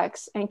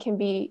complex and can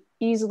be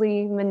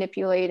easily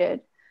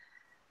manipulated.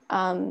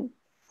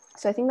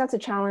 So I think that's a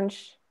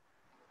challenge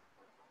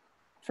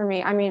for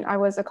me. I mean, I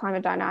was a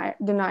climate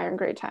denier in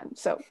grade 10.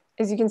 So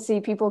as you can see,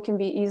 people can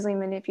be easily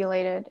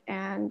manipulated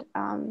and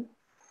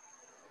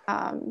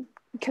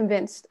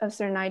convinced of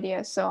certain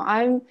ideas. So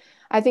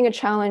I think a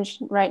challenge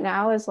right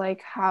now is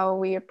like how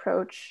we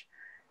approach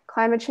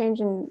climate change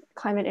and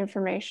climate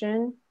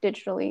information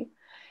digitally.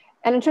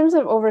 And in terms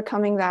of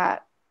overcoming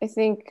that,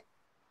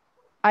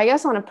 I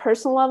guess on a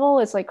personal level,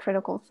 it's like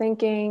critical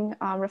thinking,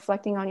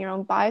 reflecting on your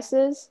own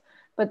biases,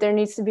 but there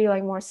needs to be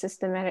like more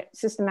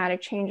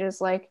systematic changes,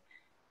 like,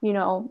 you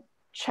know,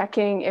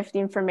 checking if the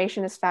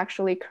information is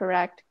factually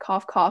correct,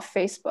 cough, cough,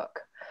 Facebook.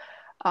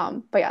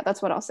 But yeah,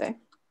 that's what I'll say.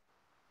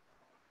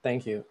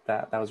 Thank you.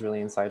 That was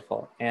really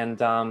insightful. And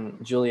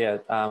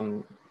Julia,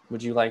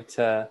 would you like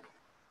to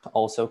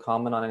also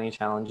comment on any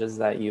challenges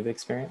that you've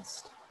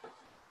experienced?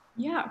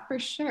 Yeah, for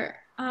sure.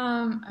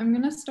 I'm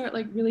gonna start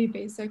like really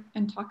basic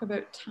and talk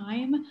about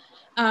time,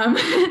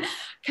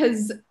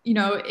 because you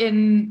know,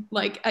 in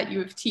like at U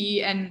of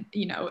T and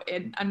you know,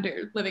 in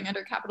living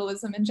under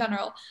capitalism in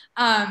general,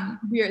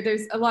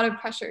 there's a lot of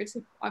pressure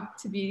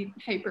to be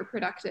hyper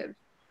productive,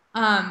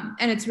 and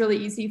it's really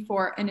easy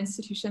for an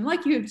institution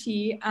like U of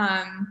T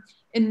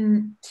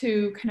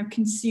to kind of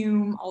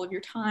consume all of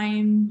your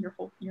time,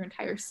 your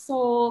entire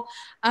soul,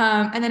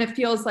 and then it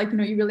feels like, you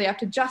know, you really have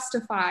to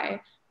justify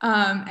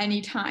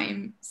any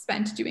time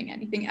spent doing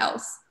anything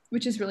else,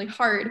 which is really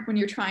hard when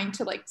you're trying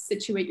to like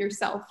situate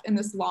yourself in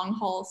this long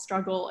haul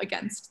struggle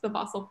against the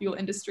fossil fuel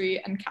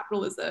industry and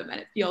capitalism. And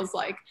it feels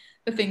like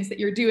the things that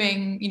you're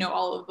doing, you know,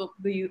 all of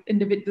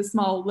the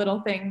small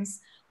little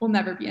things will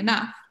never be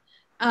enough.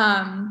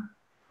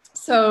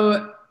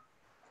 So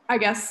I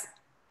guess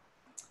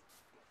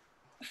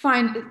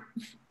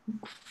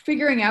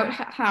figuring out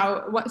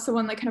so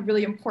one like kind of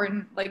really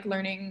important like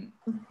learning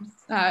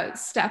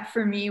step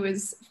for me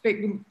was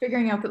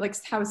figuring out that like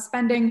how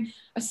spending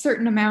a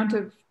certain amount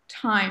of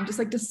time, just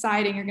like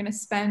deciding you're going to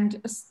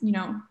spend, you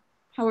know,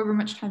 however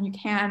much time you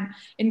can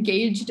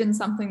engaged in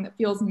something that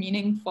feels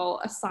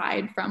meaningful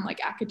aside from like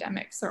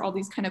academics or all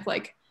these kind of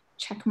like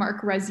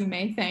checkmark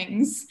resume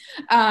things,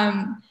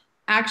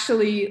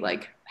 actually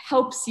like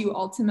helps you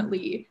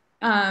ultimately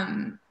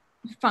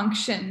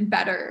function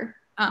better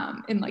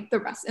in like the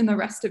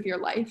rest of your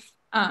life,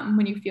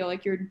 when you feel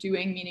like you're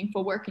doing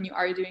meaningful work and you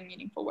are doing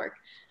meaningful work.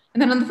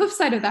 And then on the flip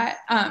side of that,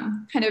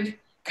 kind of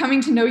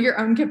coming to know your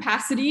own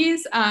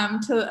capacities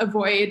to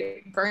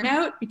avoid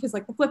burnout, because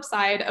like the flip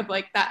side of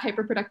like that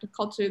hyperproductive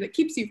culture that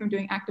keeps you from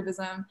doing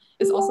activism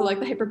is also like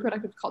the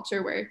hyperproductive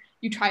culture where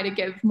you try to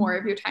give more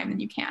of your time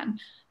than you can.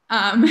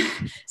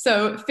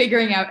 So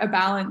figuring out a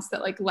balance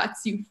that like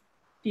lets you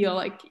feel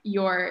like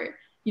you're,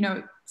 you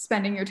know,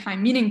 spending your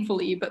time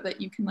meaningfully, but that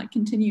you can like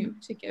continue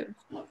to give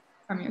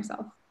from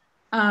yourself.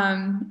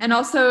 And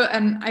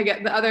I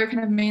get the other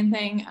kind of main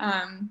thing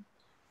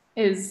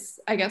is,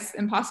 I guess,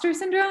 imposter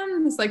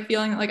syndrome. It's like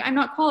feeling like I'm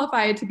not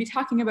qualified to be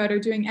talking about or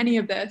doing any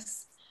of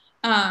this,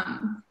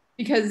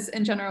 because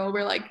in general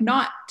we're like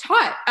not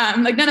taught,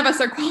 like none of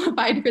us are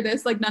qualified for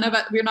this. Like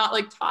we're not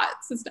like taught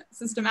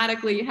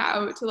systematically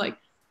how to like,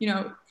 you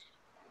know,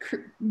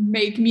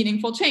 make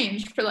meaningful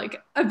change for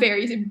like a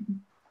very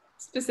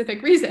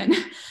specific reason.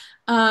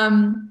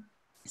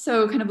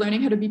 So kind of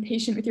learning how to be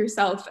patient with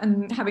yourself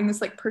and having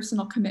this like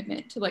personal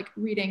commitment to like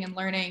reading and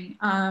learning,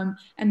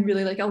 and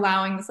really like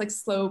allowing this like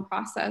slow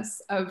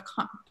process of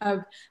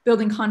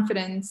building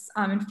confidence,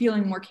 and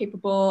feeling more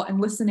capable and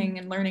listening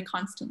and learning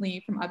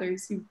constantly from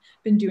others who've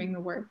been doing the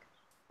work.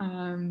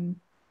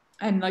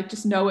 And like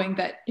just knowing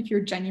that if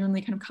you're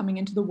genuinely kind of coming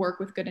into the work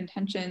with good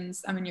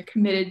intentions, I mean, you're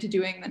committed to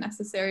doing the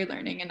necessary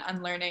learning and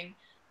unlearning,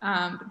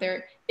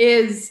 there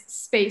is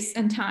space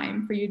and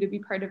time for you to be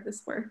part of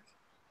this work.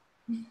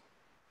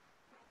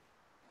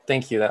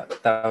 Thank you.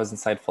 That was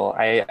insightful.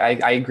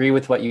 I agree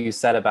with what you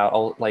said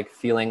about like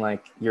feeling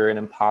like you're an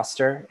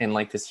imposter in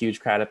like this huge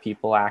crowd of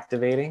people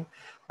activating.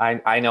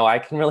 I know I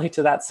can relate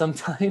to that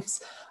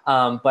sometimes.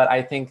 But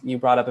I think you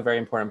brought up a very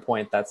important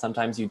point that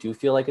sometimes you do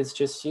feel like it's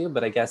just you,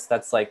 but I guess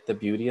that's like the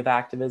beauty of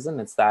activism.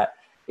 It's that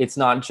it's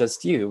not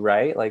just you,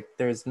 right? Like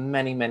there's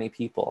many, many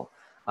people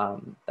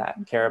that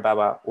care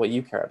about what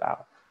you care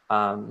about.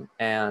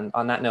 And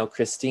on that note,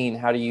 Christine,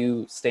 how do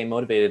you stay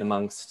motivated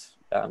amongst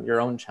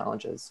your own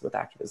challenges with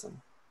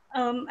activism?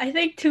 I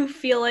think two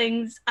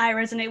feelings I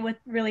resonate with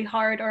really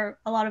hard, or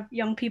a lot of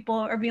young people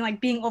are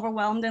being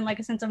overwhelmed and like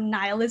a sense of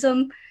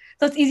nihilism.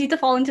 So it's easy to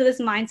fall into this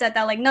mindset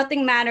that like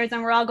nothing matters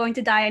and we're all going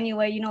to die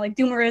anyway. You know, like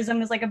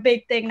doomerism is like a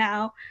big thing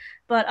now.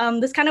 But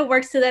this kind of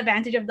works to the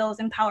advantage of those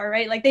in power,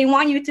 right? Like they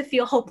want you to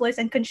feel hopeless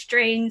and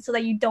constrained so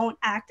that you don't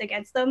act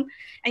against them.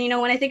 And, you know,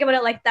 when I think about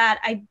it like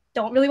that, I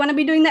don't really want to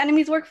be doing the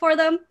enemy's work for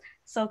them.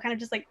 So kind of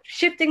just like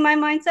shifting my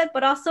mindset.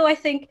 But also I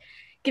think,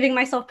 giving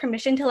myself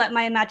permission to let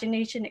my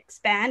imagination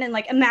expand and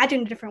like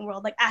imagine a different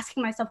world, like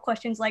asking myself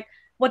questions like,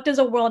 what does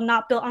a world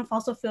not built on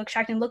fossil fuel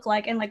extraction look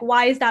like? And like,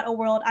 why is that a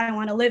world I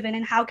want to live in?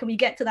 And how can we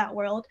get to that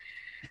world?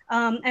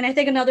 And I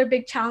think another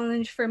big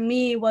challenge for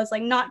me was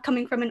like not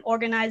coming from an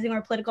organizing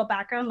or political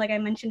background, like I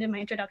mentioned in my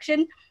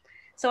introduction.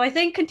 So I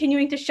think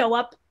continuing to show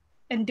up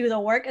and do the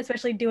work,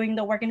 especially doing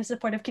the work in a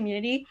supportive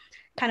community,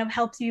 kind of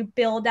helps you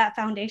build that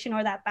foundation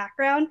or that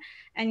background.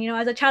 And, you know,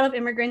 as a child of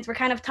immigrants, we're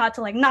kind of taught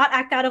to like not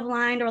act out of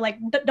line or like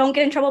don't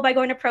get in trouble by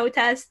going to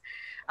protest.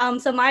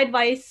 So my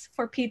advice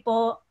for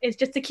people is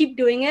just to keep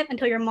doing it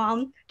until your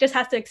mom just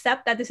has to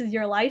accept that this is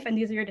your life and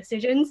these are your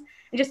decisions.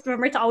 And just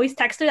remember to always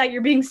text her that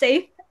you're being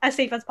safe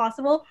as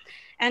possible.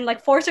 And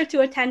like force her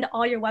to attend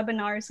all your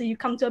webinars so you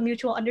come to a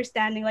mutual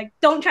understanding. Like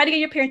don't try to get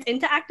your parents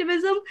into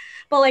activism,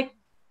 but like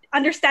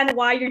understand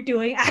why you're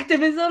doing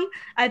activism.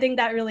 I think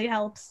that really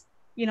helps,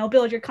 you know,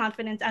 build your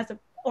confidence as an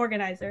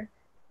organizer.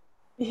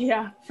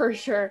 Yeah, for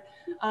sure.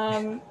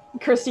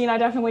 Christine, I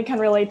definitely can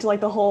relate to like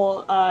the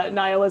whole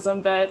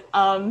nihilism bit,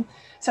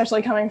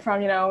 especially coming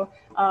from, you know,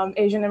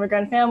 Asian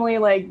immigrant family,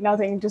 like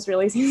nothing just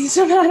really seems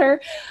to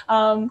matter.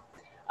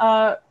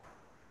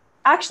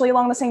 Actually,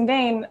 along the same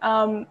vein,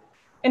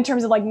 in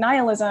terms of like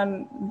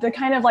nihilism, the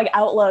kind of like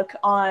outlook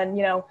on,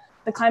 you know,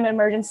 the climate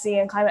emergency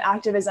and climate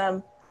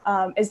activism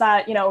is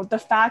that, you know, the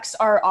facts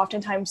are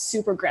oftentimes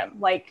super grim.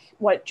 Like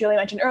what Julie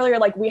mentioned earlier,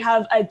 like we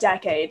have a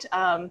decade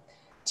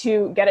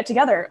to get it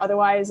together.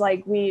 Otherwise,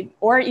 like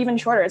or even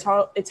shorter,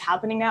 it's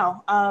happening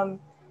now,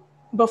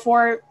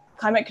 before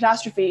climate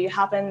catastrophe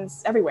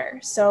happens everywhere.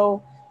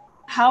 So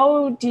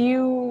how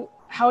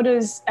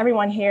does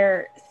everyone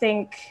here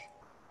think,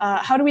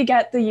 how do we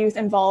get the youth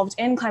involved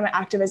in climate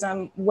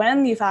activism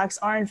when the facts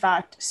are in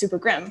fact super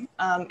grim?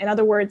 In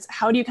other words,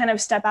 how do you kind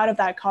of step out of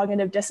that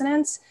cognitive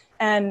dissonance,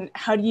 and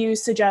how do you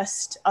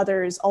suggest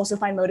others also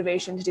find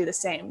motivation to do the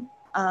same?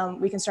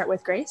 We can start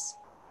with Grace.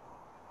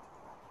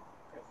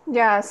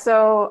 Yeah,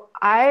 so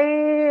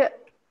I'm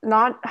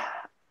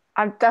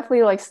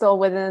definitely like still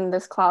within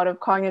this cloud of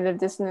cognitive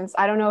dissonance.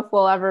 I don't know if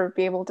we'll ever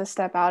be able to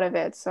step out of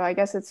it. So I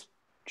guess it's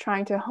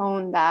trying to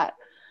hone that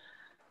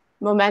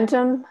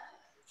momentum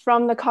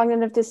from the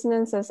cognitive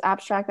dissonance, as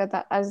abstract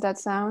as that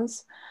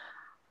sounds.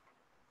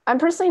 I'm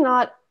personally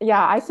not,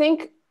 yeah, I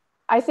think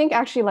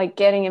actually like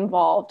getting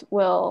involved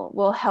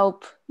will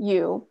help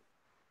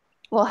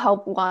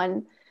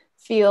one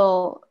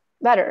feel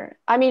better.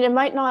 I mean, it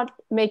might not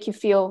make you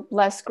feel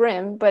less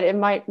grim, but it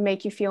might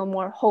make you feel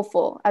more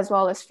hopeful, as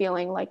well as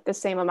feeling like the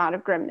same amount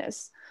of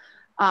grimness.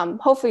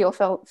 Hopefully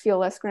you'll feel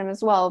less grim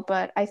as well,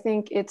 but I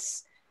think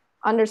it's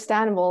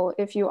understandable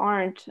if you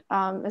aren't,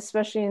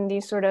 especially in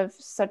these sort of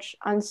such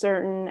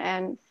uncertain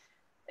and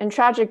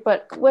tragic,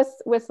 but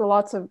with a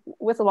lot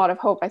of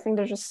hope. I think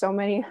there's just so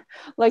many,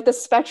 like the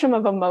spectrum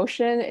of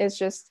emotion is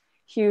just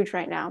huge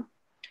right now.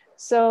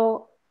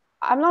 So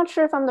I'm not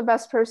sure if I'm the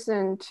best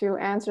person to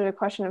answer the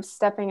question of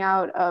stepping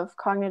out of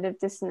cognitive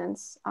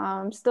dissonance.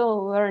 I'm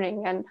still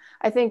learning, and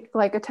I think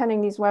like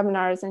attending these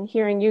webinars and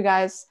hearing you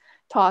guys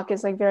talk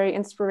is like very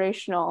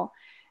inspirational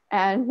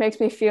and makes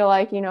me feel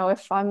like, you know,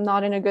 if I'm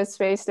not in a good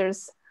space,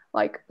 there's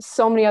like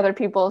so many other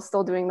people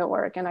still doing the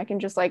work, and I can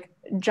just like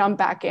jump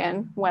back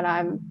in when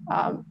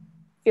I'm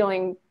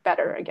feeling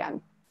better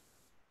again.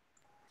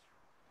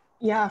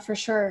 Yeah, for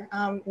sure.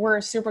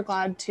 We're super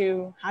glad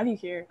to have you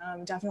here.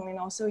 Definitely, and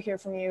also hear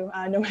from you.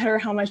 No matter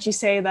how much you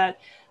say that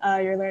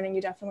you're learning,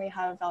 you definitely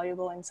have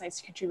valuable insights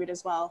to contribute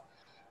as well.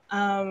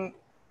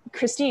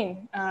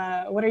 Christine,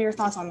 what are your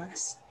thoughts on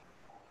this?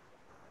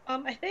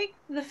 I think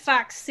the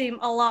facts seem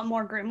a lot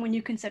more grim when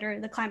you consider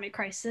the climate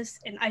crisis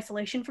in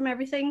isolation from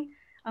everything,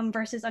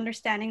 versus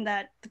understanding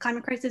that the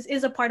climate crisis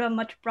is a part of a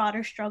much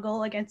broader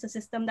struggle against a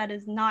system that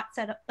is not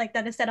set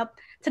up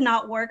to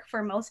not work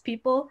for most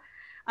people.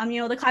 You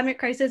know, the climate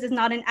crisis is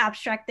not an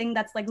abstract thing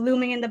that's like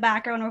looming in the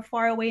background or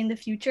far away in the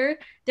future.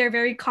 There are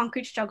very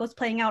concrete struggles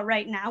playing out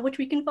right now, which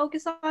we can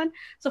focus on.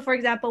 So for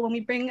example, when we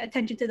bring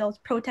attention to those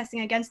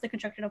protesting against the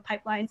construction of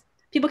pipelines,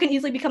 people can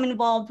easily become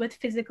involved with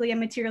physically and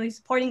materially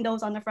supporting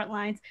those on the front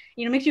lines.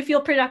 You know, makes you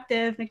feel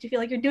productive, makes you feel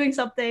like you're doing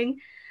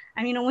something.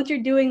 And, you know, once you're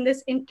doing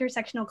this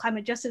intersectional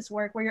climate justice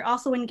work, where you're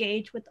also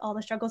engaged with all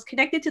the struggles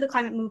connected to the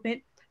climate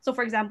movement, so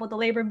for example, the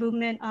labor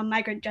movement,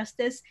 migrant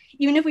justice,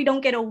 even if we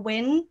don't get a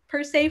win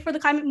per se for the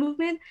climate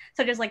movement,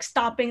 such as like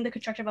stopping the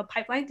construction of a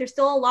pipeline, there's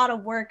still a lot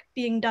of work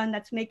being done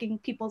that's making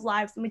people's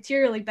lives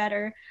materially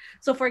better.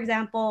 So for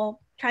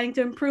example, trying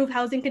to improve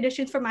housing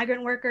conditions for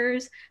migrant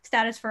workers,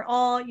 status for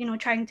all, you know,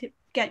 trying to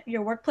get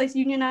your workplace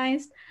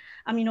unionized.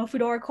 You know,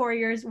 Foodora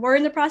couriers were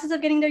in the process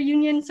of getting their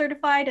union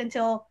certified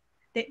until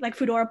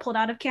Foodora pulled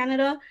out of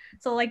Canada.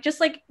 So like, just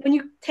like when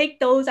you take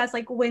those as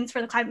like wins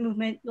for the climate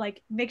movement,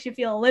 like makes you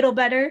feel a little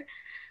better.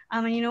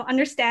 And, you know,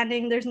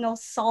 understanding there's no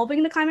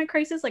solving the climate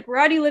crisis. Like we're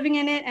already living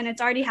in it and it's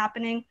already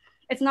happening.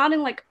 It's not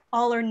in like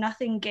all or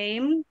nothing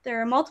game.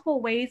 There are multiple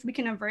ways we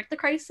can avert the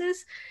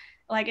crisis.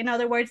 Like, in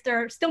other words,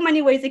 there are still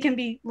many ways it can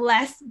be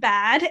less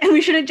bad, and we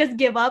shouldn't just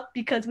give up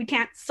because we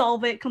can't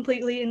solve it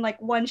completely in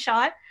like one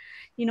shot.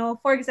 You know,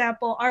 for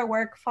example, our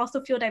work,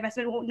 fossil fuel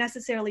divestment won't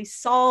necessarily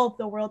solve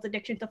the world's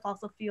addiction to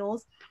fossil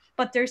fuels,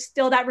 but there's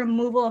still that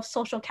removal of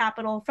social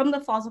capital from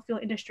the fossil fuel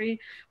industry,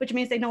 which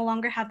means they no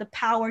longer have the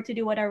power to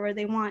do whatever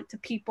they want to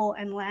people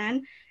and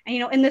land. And, you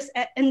know, in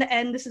the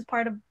end, this is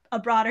part of a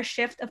broader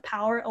shift of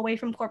power away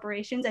from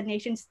corporations and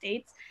nation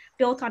states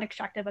built on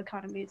extractive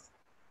economies.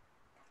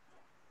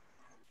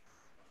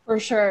 For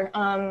sure.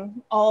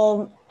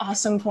 All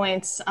awesome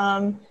points.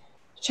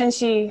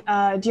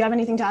 Chenxi, do you have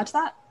anything to add to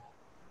that?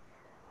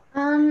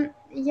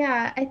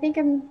 Yeah, I think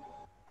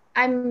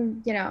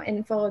I'm, you know,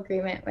 in full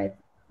agreement with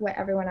what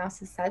everyone else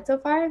has said so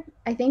far.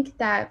 I think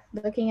that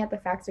looking at the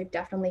facts are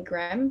definitely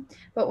grim,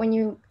 but when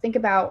you think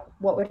about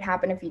what would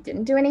happen if you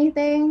didn't do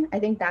anything, I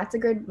think that's a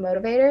good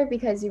motivator,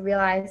 because you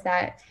realize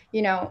that,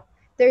 you know,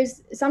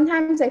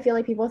 sometimes I feel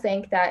like people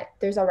think that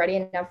there's already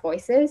enough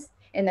voices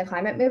in the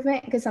climate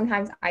movement, because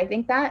sometimes I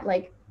think that,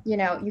 like, you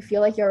know, you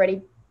feel like you're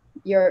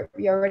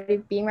already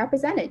being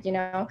represented. You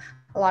know,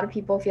 a lot of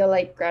people feel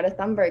like Greta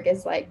Thunberg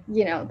is, like,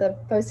 you know, the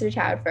poster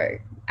child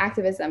for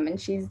activism, and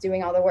she's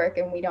doing all the work,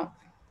 and we don't,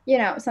 you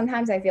know,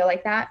 sometimes I feel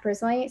like that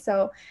personally.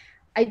 So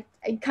I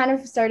kind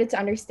of started to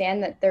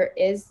understand that there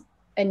is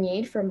a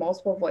need for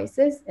multiple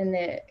voices in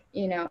the,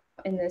 you know,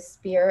 in the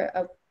sphere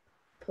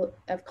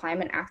of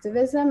climate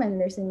activism, and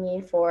there's a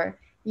need for,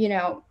 you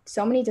know,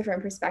 so many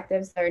different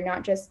perspectives that are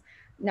not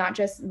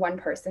just one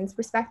person's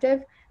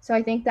perspective. So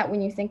I think that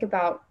when you think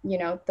about, you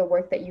know, the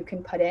work that you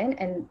can put in,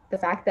 and the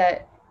fact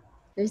that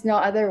there's no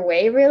other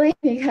way really,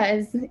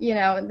 because, you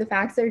know, the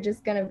facts are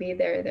just going to be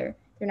there. They're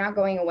not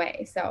going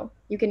away. So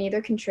you can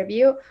either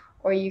contribute,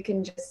 or you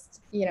can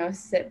just, you know,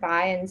 sit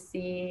by and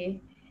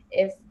see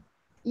if,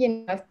 you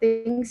know, if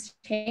things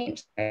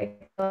change. I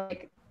feel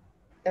like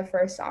the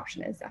first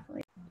option is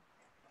definitely.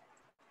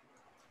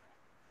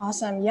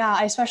 Awesome. Yeah,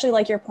 I especially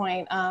like your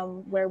point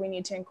where we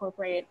need to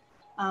incorporate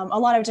a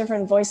lot of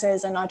different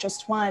voices and not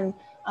just one,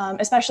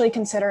 especially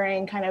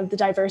considering kind of the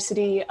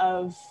diversity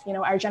of, you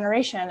know, our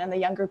generation and the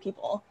younger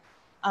people.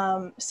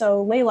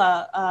 So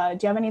Layla,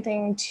 do you have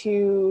anything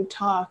to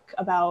talk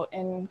about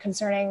in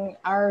concerning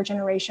our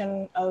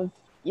generation of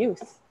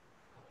youth?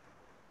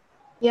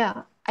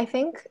 Yeah, I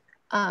think,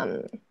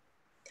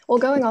 well,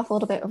 going off a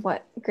little bit of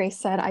what Grace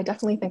said, I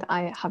definitely think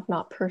I have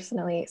not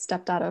personally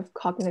stepped out of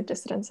cognitive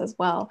dissidence as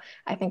well.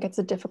 I think it's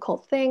a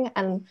difficult thing.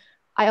 And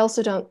I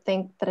also don't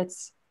think that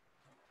it's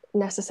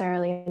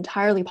necessarily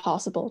entirely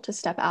possible to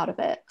step out of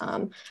it.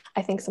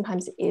 I think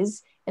sometimes it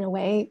is, in a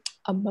way,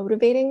 a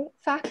motivating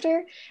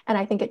factor. And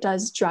I think it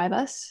does drive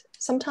us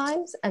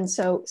sometimes. And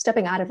so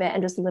stepping out of it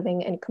and just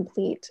living in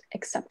complete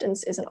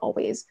acceptance isn't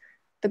always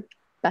the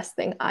best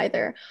thing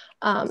either.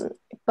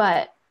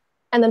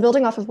 And then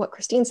building off of what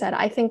Christine said,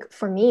 I think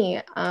for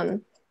me,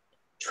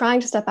 trying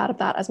to step out of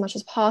that as much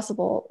as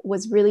possible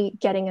was really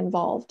getting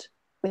involved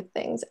with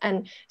things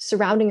and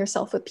surrounding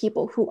yourself with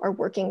people who are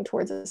working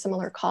towards a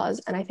similar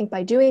cause. And I think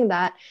by doing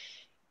that,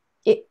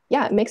 it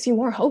makes you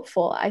more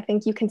hopeful. I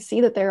think you can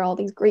see that there are all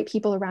these great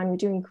people around you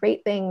doing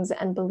great things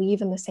and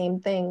believe in the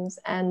same things.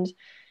 And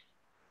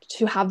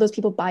to have those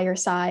people by your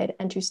side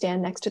and to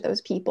stand next to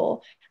those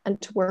people and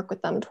to work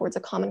with them towards a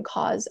common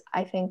cause,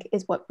 I think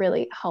is what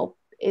really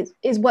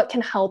is what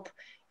can help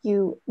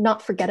you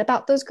not forget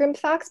about those grim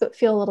facts, but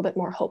feel a little bit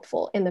more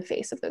hopeful in the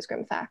face of those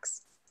grim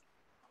facts.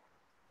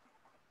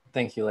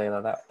 Thank you,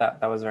 Layla.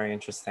 That was very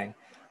interesting.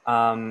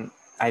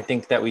 I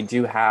think that we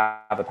do have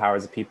the power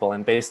as a people,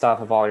 and based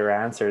off of all your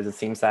answers, it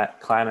seems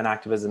that climate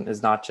activism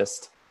is not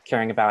just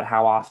caring about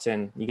how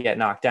often you get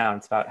knocked down.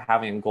 It's about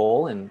having a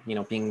goal and, you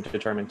know, being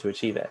determined to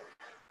achieve it.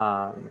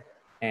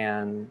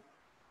 And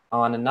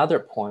on another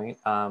point,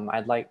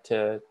 I'd like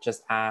to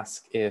just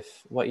ask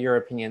what your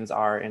opinions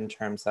are in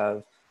terms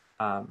of,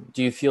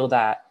 do you feel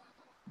that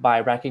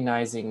by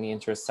recognizing the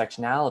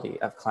intersectionality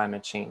of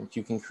climate change,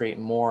 you can create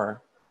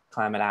more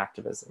climate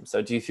activism?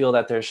 So do you feel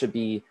that there should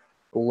be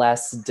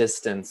less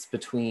distance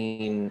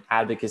between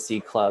advocacy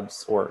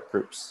clubs or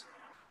groups?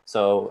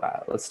 So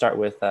let's start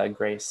with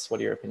Grace. What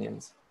are your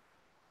opinions?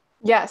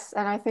 Yes,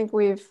 and I think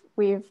we've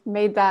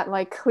made that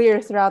like clear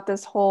throughout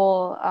this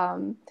whole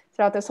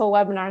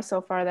webinar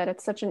so far, that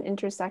it's such an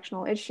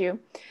intersectional issue.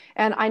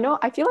 And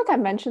I feel like I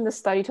mentioned this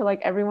study to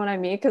like everyone I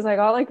meet, because I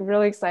got like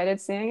really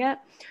excited seeing it.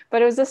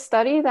 But it was a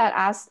study that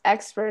asked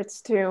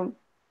experts to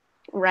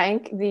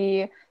rank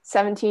the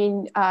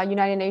 17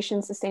 United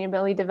Nations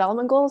Sustainability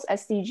Development Goals,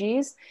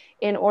 SDGs,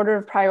 in order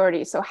of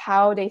priority. So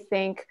how they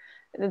think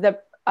in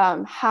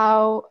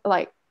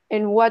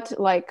what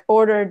like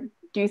order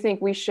do you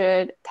think we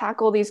should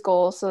tackle these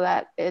goals so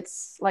that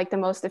it's like the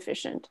most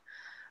efficient?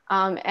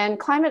 And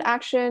climate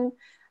action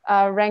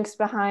ranks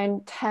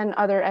behind 10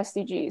 other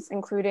SDGs,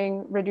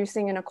 including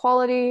reducing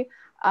inequality,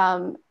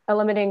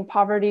 eliminating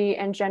poverty,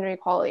 and gender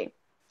equality.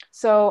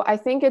 So I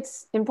think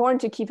it's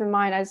important to keep in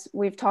mind, as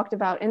we've talked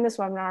about in this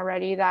webinar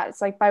already, that it's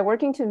like by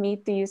working to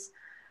meet these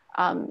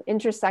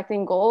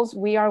intersecting goals,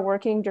 we are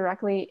working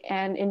directly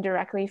and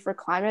indirectly for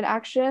climate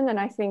action. And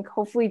I think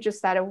hopefully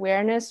just that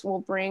awareness will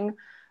bring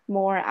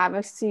more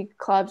advocacy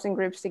clubs and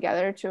groups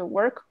together to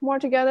work more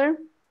together.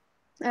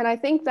 And I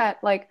think that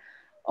like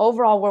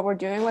overall what we're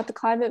doing with the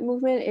climate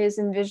movement is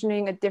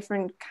envisioning a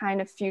different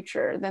kind of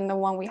future than the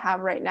one we have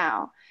right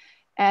now.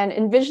 And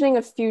envisioning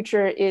a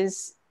future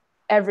is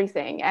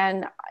everything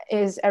and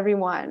is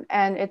everyone.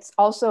 And it's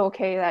also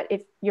okay that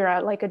if you're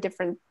at like a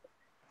different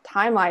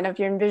timeline of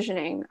your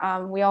envisioning,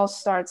 we all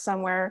start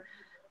somewhere.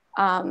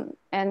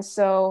 And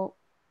so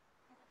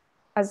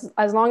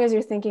as long as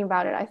you're thinking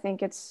about it, I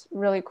think it's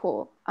really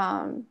cool.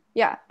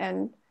 Yeah,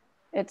 and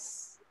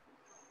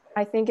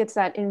I think it's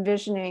that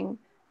envisioning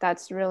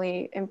that's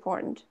really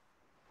important.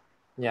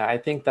 Yeah, I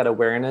think that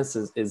awareness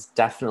is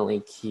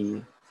definitely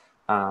key.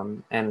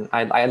 And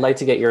I'd like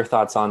to get your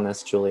thoughts on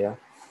this, Julia.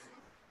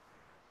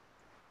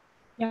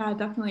 Yeah,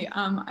 definitely.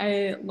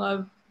 I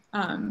love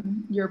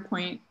your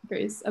point,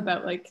 Grace,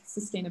 about like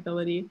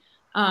sustainability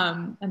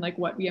and like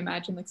what we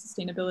imagine like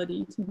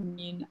sustainability to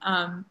mean.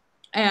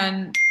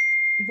 And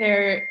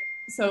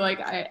so like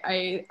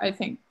I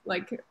think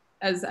like,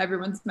 as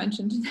everyone's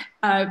mentioned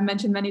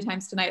many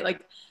times tonight,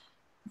 like,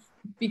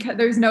 because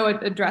there's no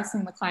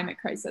addressing the climate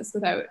crisis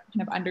without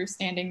kind of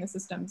understanding the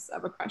systems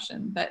of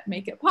oppression that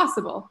make it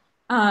possible.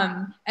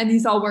 And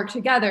these all work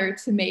together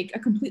to make a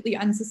completely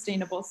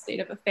unsustainable state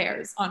of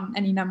affairs on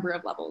any number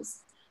of levels.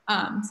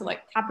 So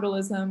like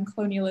capitalism,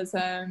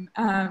 colonialism,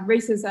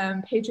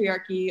 racism,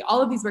 patriarchy,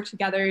 all of these work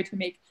together to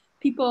make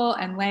people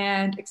and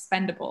land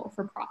expendable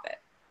for profit,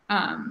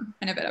 kind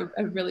of at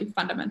a really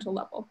fundamental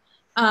level.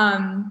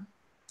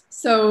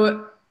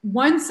 So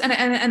once, and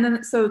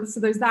then, so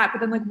there's that,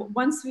 but then like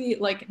once we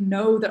like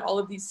know that all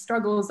of these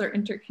struggles are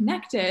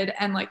interconnected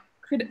and like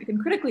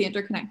critically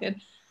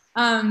interconnected,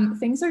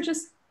 things are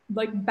just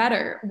like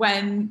better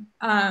when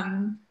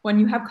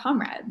you have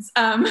comrades,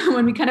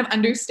 when we kind of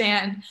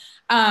understand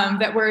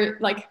that we're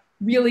like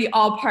really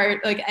all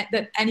part, like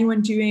that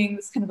anyone doing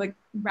this kind of like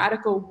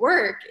radical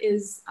work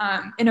is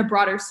in a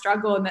broader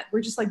struggle, and that we're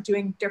just like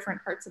doing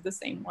different parts of the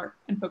same work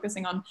and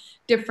focusing on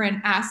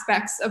different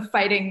aspects of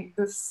fighting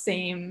the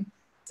same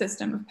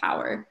system of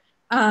power.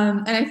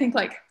 And I think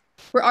like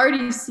we're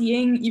already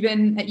seeing,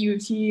 even at U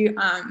of T,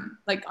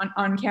 like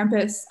on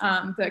campus,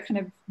 the kind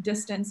of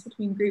distance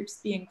between groups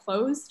being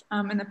closed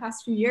in the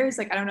past few years.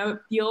 Like, I don't know, it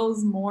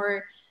feels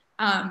more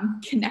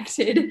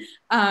connected,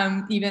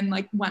 even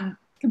like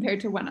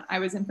compared to when I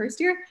was in first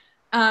year.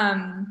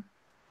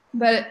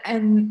 But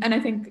I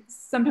think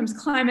sometimes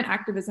climate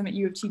activism at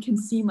U of T can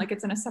seem like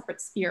it's in a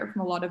separate sphere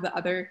from a lot of the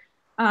other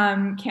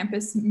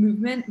campus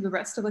movement, the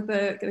rest of like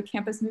the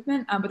campus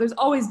movement. But there's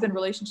always been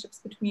relationships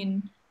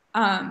between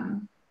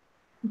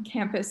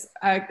campus,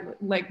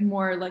 like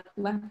more like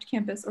left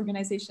campus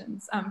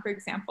organizations, for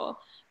example.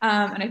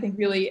 And I think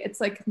really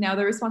it's like now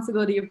the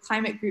responsibility of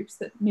climate groups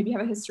that maybe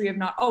have a history of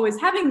not always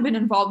having been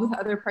involved with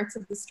other parts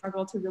of the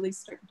struggle to really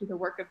start to do the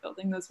work of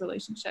building those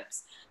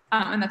relationships.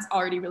 And that's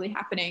already really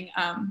happening.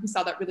 We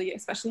saw that really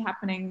especially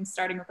happening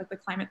starting with like the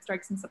climate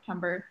strikes in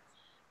September.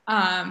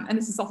 And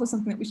this is also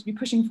something that we should be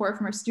pushing for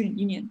from our student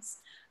unions.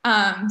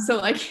 So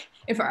like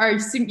if our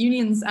student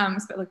unions,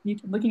 like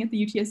looking at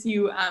the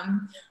UTSU,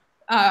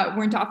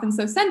 weren't often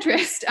so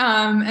centrist.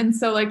 And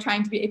so like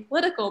trying to be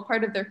apolitical,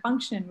 part of their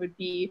function would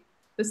be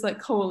this like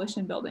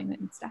coalition building that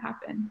needs to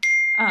happen.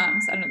 So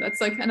I don't know, that's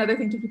like another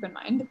thing to keep in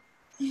mind.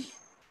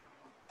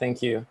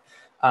 Thank you.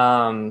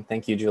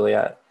 Thank you,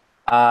 Julia.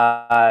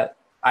 I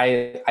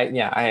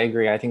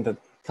agree. I think that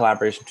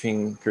collaboration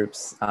between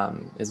groups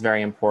is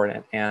very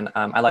important. And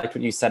I liked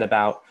what you said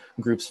about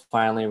groups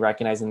finally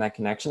recognizing that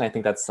connection. I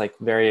think that's like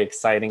very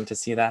exciting to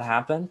see that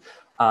happen.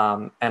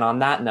 And on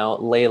that note,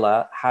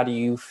 Layla, how do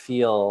you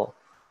feel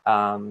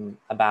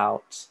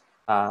about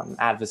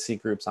advocacy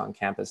groups on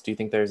campus? Do you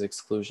think there's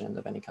exclusion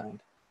of any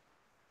kind?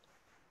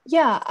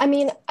 Yeah, I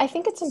mean, I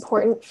think it's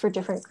important for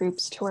different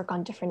groups to work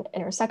on different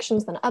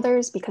intersections than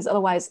others, because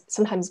otherwise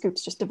sometimes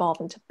groups just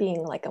devolve into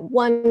being like a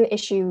one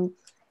issue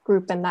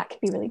group, and that can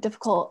be really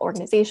difficult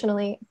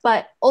organizationally.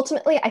 But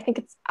ultimately, I think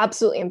it's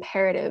absolutely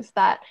imperative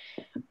that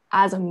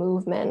as a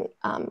movement,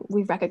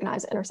 we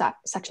recognize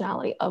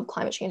intersectionality of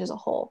climate change as a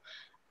whole.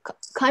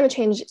 Climate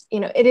change,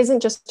 it isn't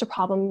just a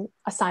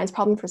science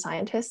problem for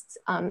scientists.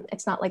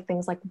 It's not like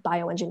things like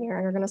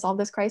bioengineering are going to solve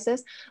this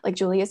crisis. Like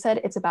Julia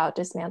said, it's about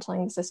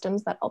dismantling the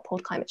systems that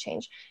uphold climate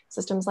change,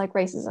 systems like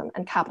racism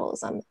and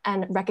capitalism.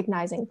 And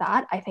recognizing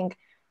that, I think,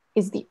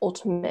 is the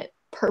ultimate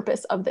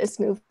purpose of this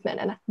movement,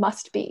 and it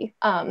must be.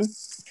 And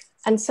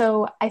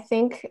so I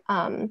think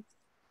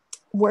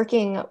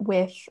working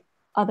with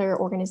other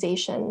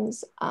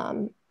organizations,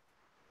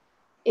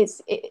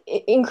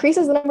 it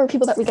increases the number of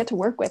people that we get to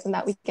work with and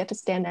that we get to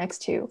stand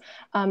next to.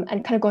 And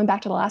kind of going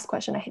back to the last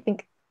question, I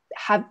think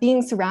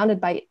being surrounded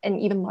by an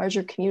even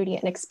larger community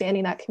and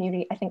expanding that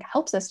community, I think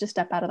helps us to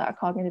step out of that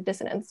cognitive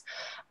dissonance.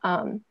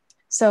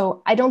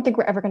 So I don't think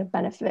we're ever going to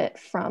benefit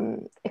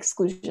from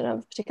exclusion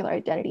of particular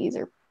identities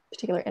or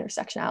particular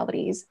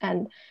intersectionalities.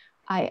 And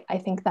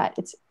I think that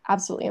it's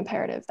absolutely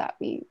imperative that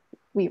we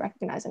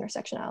recognize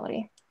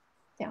intersectionality.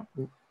 Yeah.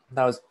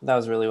 That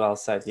was really well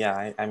said.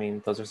 Yeah, I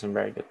mean, those are some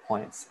very good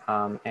points.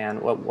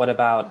 And what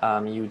about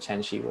you,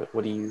 Chenxi?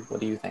 What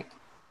do you think?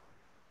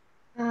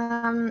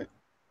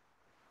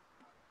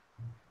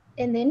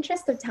 In the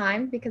interest of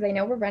time, because I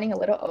know we're running a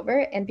little over,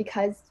 and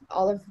because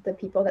all of the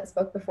people that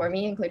spoke before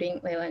me,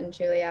 including Layla and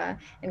Julia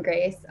and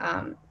Grace,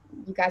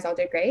 you guys all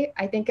did great.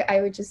 I think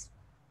I would just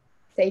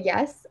say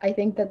yes. I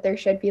think that there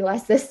should be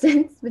less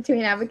distance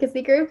between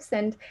advocacy groups,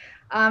 and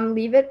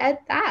leave it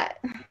at that.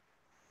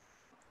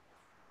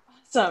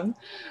 Awesome.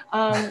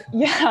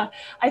 Yeah,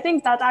 I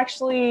think that's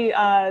actually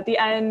the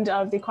end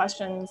of the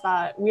questions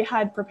that we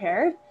had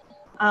prepared.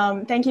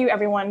 Thank you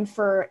everyone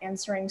for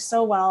answering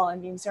so well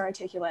and being so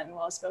articulate and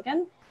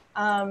well-spoken.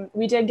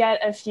 We did get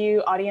a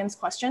few audience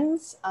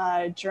questions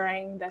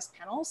during this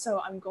panel,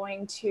 so I'm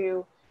going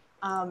to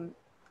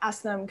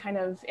ask them kind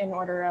of in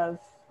order of,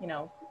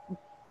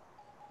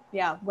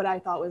 what I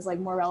thought was like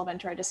more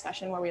relevant to our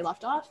discussion where we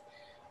left off.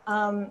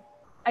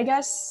 I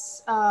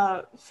guess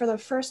for the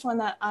first one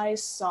that I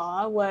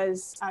saw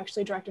was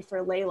actually directed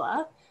for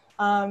Layla.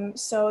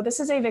 So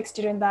this is a VIC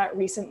student that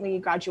recently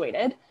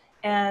graduated,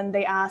 and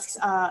they asked,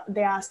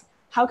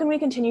 how can we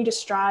continue to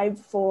strive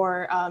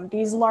for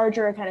these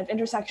larger kind of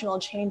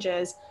intersectional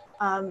changes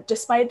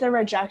despite the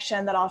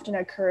rejection that often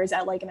occurs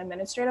at like an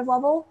administrative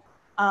level?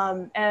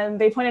 And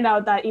they pointed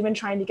out that even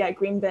trying to get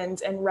green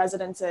bins in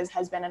residences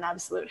has been an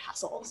absolute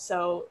hassle.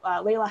 So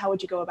Layla, how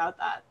would you go about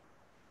that?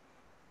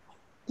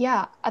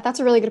 Yeah, that's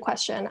a really good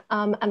question.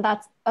 And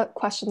that's a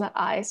question that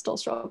I still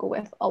struggle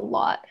with a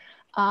lot.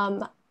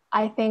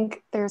 I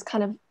think there's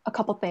kind of a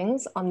couple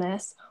things on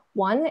this.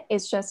 One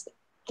is just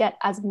get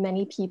as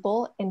many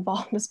people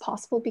involved as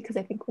possible, because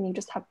I think when you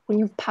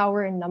have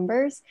power in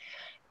numbers,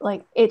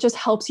 like it just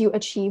helps you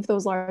achieve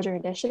those larger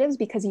initiatives,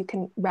 because you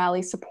can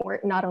rally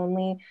support not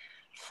only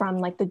from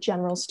like the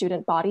general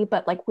student body,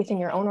 but like within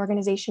your own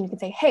organization. You can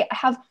say, hey, I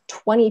have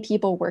 20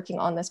 people working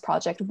on this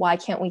project. Why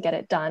can't we get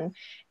it done?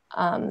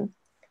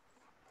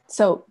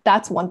 So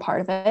that's one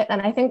part of it.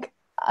 And I think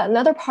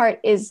another part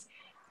is,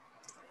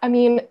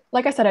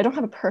 like I said, I don't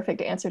have a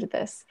perfect answer to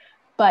this,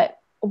 but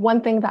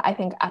one thing that I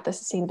think at the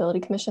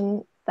Sustainability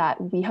Commission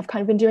that we have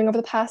kind of been doing over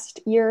the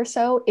past year or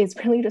so is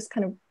really just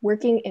kind of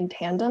working in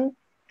tandem.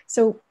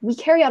 So we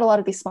carry out a lot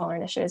of these smaller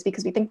initiatives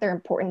because we think they're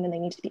important and they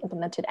need to be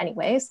implemented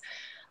anyways.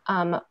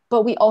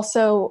 But we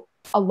also,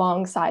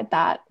 alongside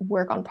that,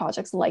 work on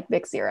projects like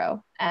VIC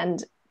Zero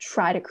and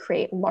try to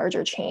create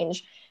larger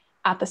change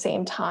at the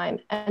same time.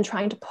 And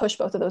trying to push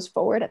both of those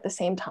forward at the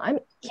same time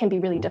can be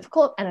really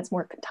difficult, and it's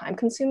more time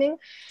consuming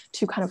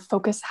to kind of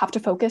have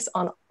to focus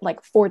on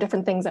like 4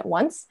 different things at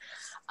once.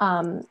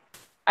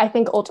 I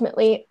think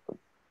ultimately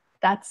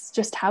that's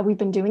just how we've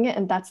been doing it,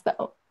 and that's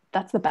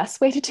the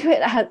best way to do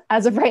it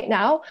as of right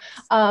now.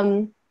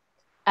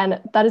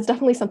 And that is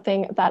definitely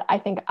something that I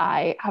think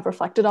I have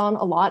reflected on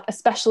a lot,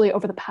 especially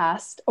over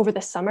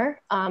this summer.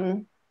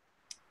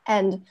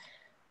 And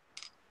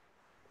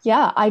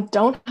yeah, I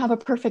don't have a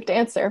perfect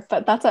answer,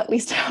 but that's at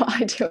least how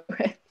I do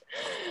it.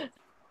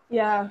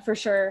 Yeah, for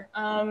sure.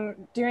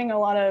 Doing a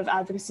lot of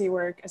advocacy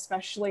work,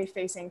 especially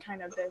facing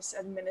kind of this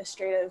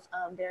administrative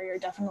barrier,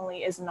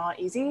 definitely is not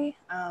easy,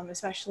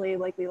 especially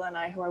like Leela and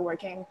I who are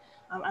working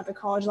at the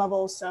college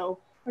level. So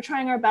we're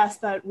trying our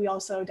best, but we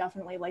also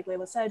definitely, like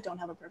Layla said, don't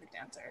have a perfect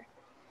answer.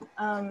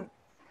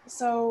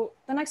 So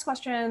the next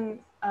question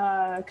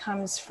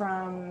comes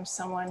from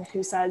someone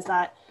who says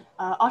that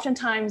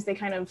oftentimes they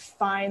kind of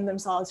find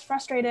themselves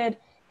frustrated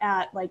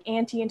at like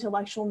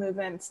anti-intellectual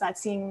movements that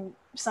seem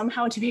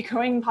somehow to be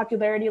growing in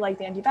popularity, like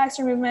the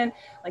anti-vaxxer movement,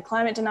 like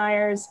climate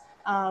deniers,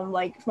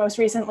 like most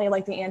recently,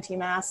 like the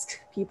anti-mask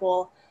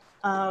people.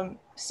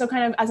 So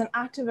kind of as an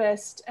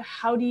activist,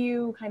 how do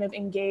you kind of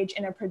engage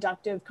in a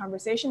productive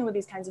conversation with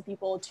these kinds of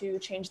people to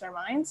change their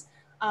minds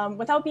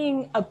without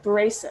being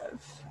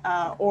abrasive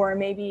or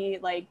maybe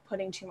like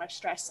putting too much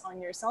stress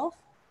on yourself?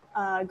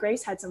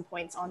 Grace had some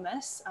points on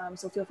this,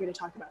 so feel free to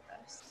talk about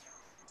this.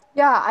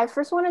 Yeah, I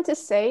first wanted to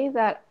say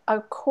that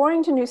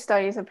according to new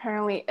studies,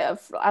 apparently,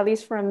 at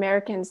least for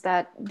Americans,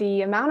 that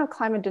the amount of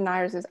climate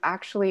deniers is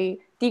actually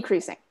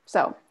decreasing.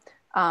 So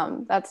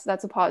that's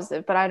a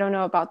positive, but I don't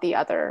know about the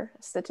other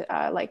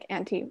like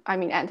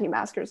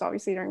anti-maskers,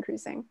 obviously they're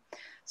increasing.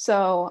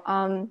 So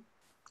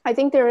I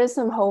think there is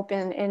some hope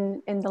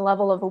in the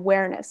level of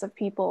awareness of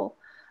people,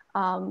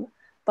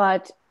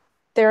 but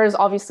there is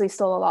obviously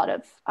still a lot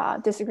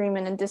of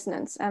disagreement and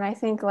dissonance. And I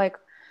think like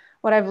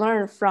what I've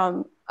learned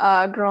from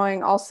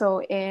growing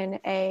also in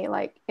a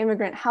like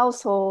immigrant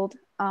household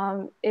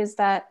is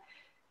that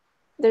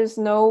there's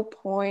no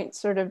point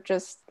sort of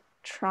just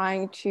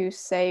trying to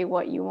say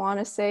what you want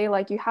to say.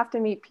 Like you have to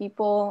meet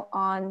people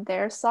on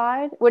their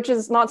side, which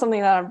is not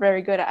something that I'm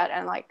very good at.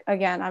 And like,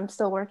 again, I'm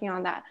still working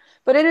on that,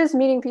 but it is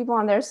meeting people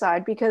on their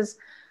side, because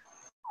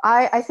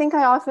I think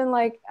I often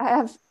like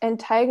have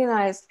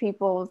antagonized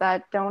people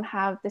that don't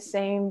have the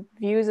same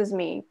views as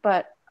me.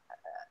 But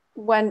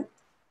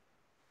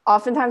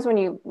oftentimes when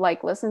you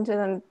like listen to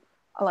them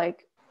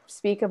like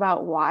speak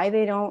about why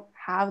they don't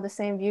have the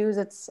same views,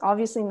 it's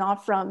obviously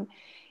not from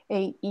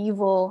a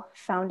evil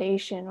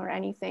foundation or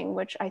anything,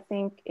 which I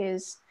think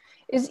is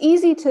an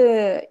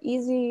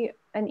easy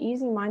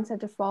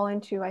mindset to fall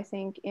into, I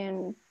think,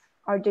 in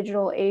our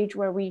digital age,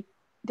 where we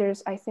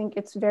I think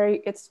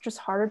it's just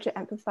harder to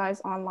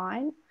empathize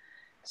online.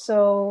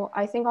 So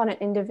I think on an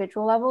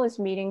individual level is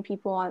meeting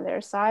people on their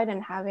side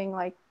and having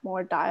like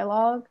more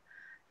dialogue.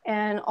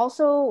 And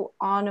also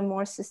on a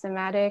more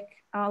systematic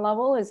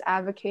level is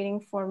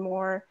advocating for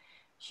more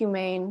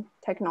humane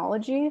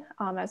technology,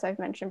 as I've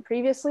mentioned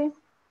previously,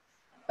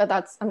 but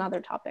that's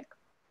another topic.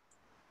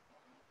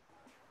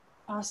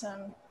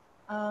 Awesome.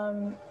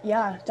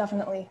 Yeah,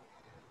 definitely.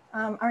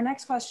 Our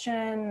next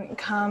question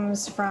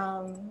comes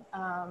from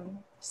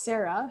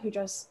Sarah, who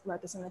just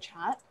wrote this in the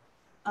chat.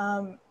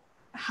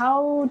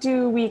 How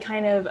do we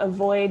kind of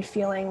avoid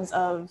feelings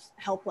of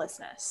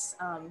helplessness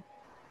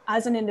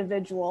as an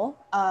individual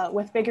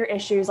with bigger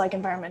issues like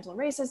environmental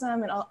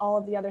racism and all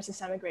of the other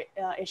systemic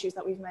issues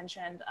that we've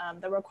mentioned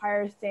that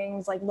require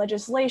things like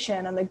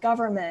legislation and the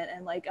government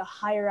and like a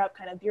higher up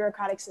kind of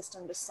bureaucratic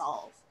system to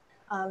solve?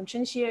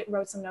 Chinxi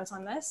wrote some notes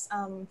on this,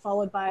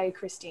 followed by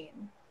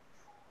Christine.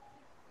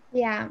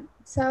 Yeah,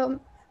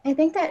 so I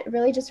think that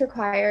really just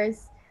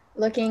requires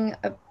looking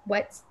at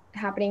what's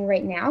happening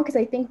right now, because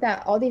I think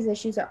that all these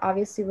issues are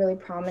obviously really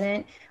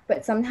prominent,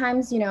 but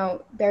sometimes, you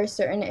know, there are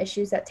certain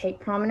issues that take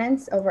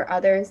prominence over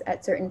others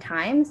at certain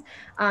times.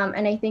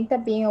 And I think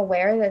that being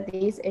aware that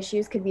these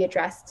issues could be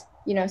addressed,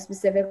 you know,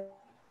 specifically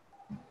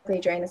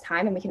during this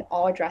time, and we can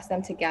all address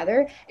them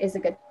together is a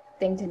good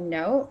thing to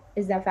note,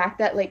 is the fact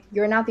that like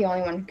you're not the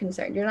only one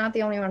concerned, you're not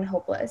the only one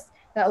hopeless,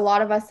 that a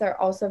lot of us are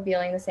also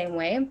feeling the same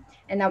way,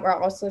 and that we're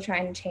also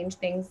trying to change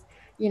things,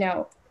 you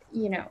know,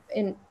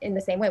 in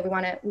the same way. We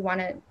want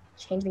to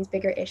change these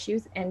bigger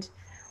issues, and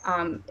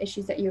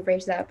issues that you've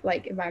raised up,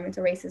 like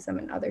environmental racism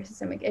and other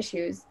systemic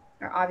issues,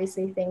 are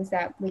obviously things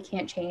that we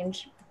can't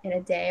change in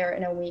a day or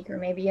in a week or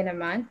maybe in a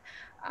month.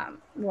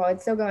 Well,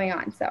 it's still going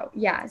on. So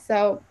yeah,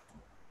 so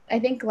I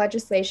think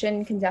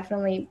legislation can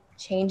definitely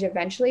change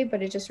eventually,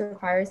 but it just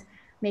requires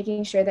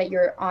making sure that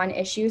you're on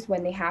issues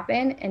when they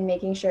happen and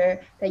making sure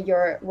that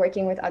you're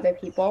working with other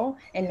people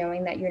and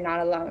knowing that you're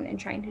not alone in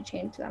trying to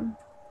change them.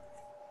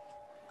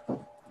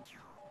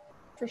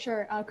 For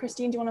sure.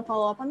 Christine, do you want to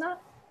follow up on that?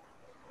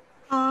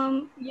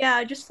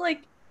 Yeah, just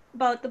like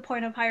about the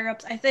point of higher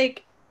ups, I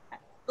think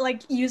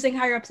like using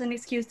higher ups as an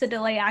excuse to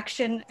delay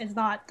action is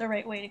not the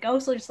right way to go.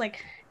 So just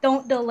like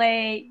don't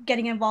delay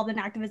getting involved in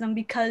activism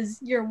because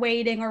you're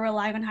waiting or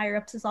relying on higher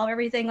ups to solve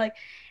everything. Like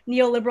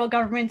neoliberal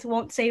governments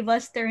won't save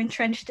us. They're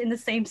entrenched in the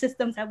same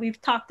systems that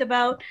we've talked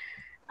about.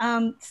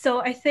 So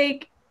I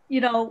think,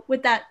 you know,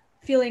 with that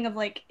feeling of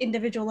like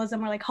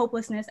individualism or like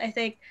hopelessness, I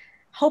think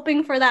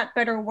hoping for that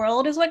better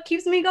world is what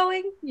keeps me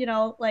going. You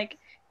know, like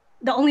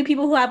the only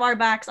people who have our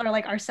backs are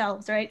like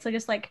ourselves, right? So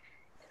just like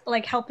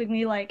helping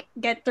me like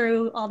get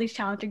through all these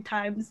challenging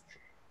times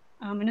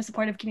in a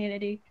supportive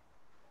community.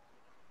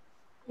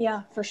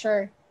 Yeah, for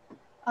sure.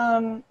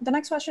 The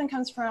next question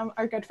comes from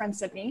our good friend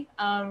Sydney.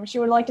 She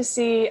would like to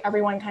see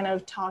everyone kind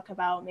of talk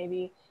about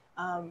maybe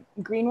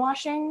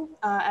greenwashing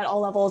at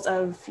all levels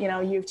of, you know,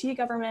 U of T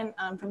government,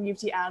 from U of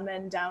T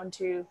admin down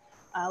to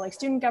like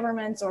student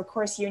governments or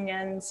course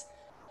unions.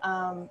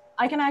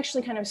 I can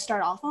actually kind of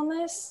start off on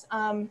this.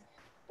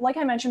 Like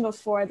I mentioned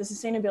before, the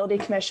Sustainability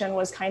Commission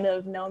was kind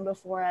of known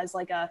before as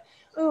like a,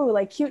 ooh,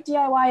 like cute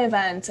DIY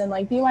event and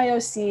like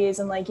BYOCs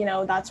and like, you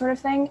know, that sort of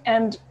thing.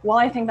 And while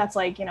I think that's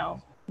like, you know,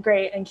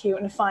 great and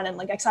cute and fun and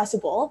like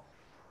accessible,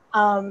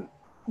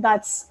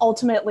 that's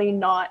ultimately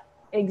not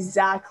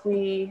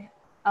exactly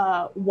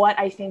what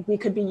I think we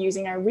could be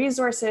using our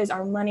resources,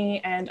 our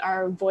money, and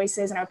our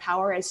voices and our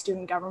power as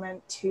student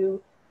government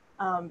to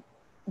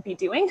be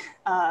doing.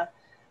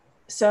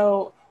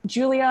 So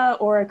Julia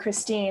or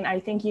Christine, I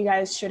think you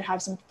guys should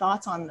have some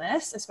thoughts on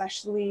this,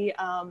 especially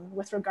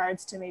with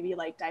regards to maybe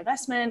like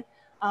divestment,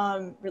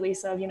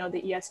 release of, you know,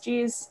 the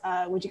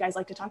ESGs. Would you guys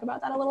like to talk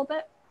about that a little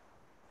bit?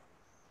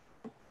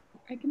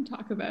 I can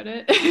talk about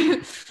it.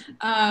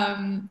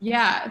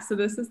 Yeah, so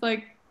this is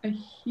like a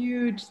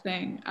huge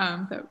thing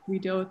that we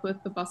deal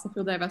with the fossil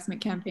fuel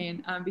divestment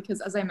campaign,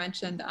 because as I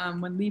mentioned,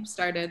 when Leap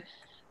started,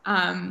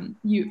 the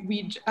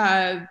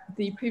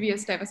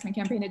previous divestment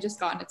campaign had just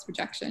gotten its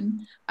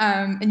rejection,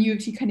 and U of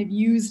T kind of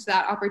used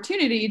that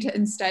opportunity to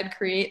instead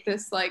create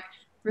this like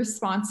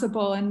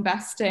responsible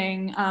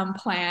investing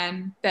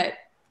plan that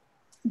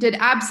did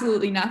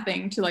absolutely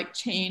nothing to like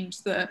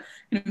change the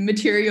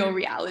material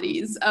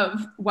realities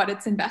of what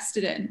it's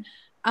invested in,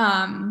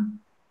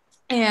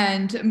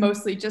 and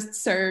mostly just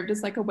served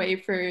as like a way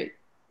for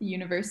the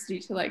university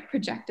to like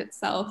project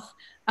itself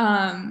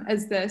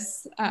as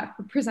this,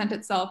 present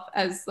itself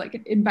as like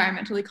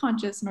environmentally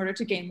conscious in order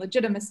to gain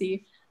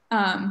legitimacy,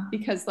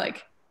 because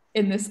like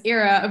in this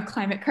era of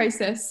climate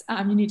crisis,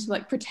 you need to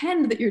like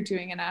pretend that you're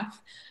doing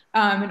enough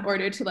in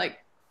order to like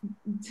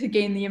to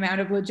gain the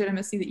amount of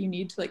legitimacy that you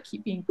need to like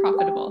keep being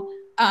profitable,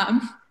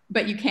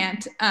 but you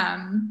can't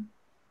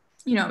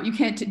you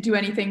can't do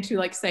anything to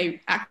like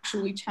say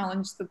actually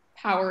challenge the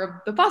power of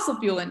the fossil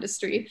fuel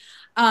industry,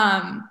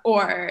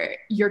 or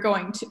you're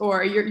going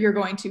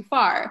too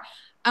far.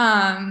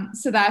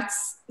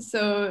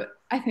 So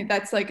I think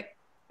that's like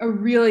a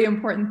really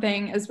important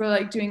thing as we're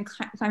like doing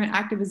climate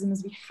activism,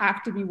 is we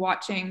have to be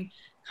watching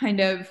kind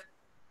of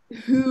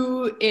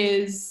who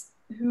is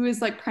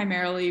like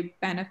primarily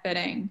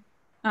benefiting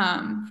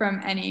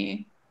from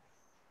any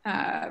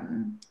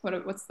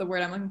what's the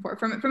word I'm looking for,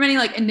 from any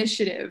like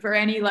initiative or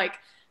any like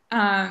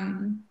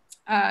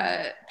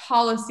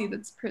policy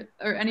that's put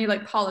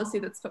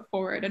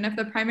forward. And if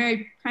the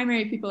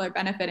primary people are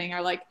benefiting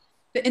are like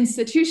the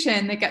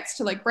institution that gets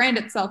to like brand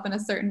itself in a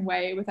certain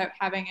way without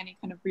having any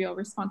kind of real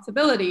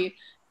responsibility,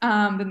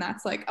 then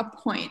that's like a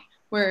point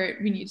where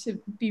we need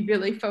to be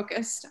really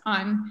focused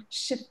on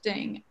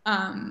shifting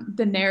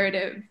the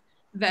narrative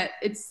that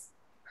it's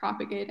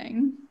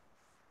propagating.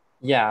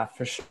 Yeah,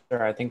 for sure.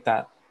 I think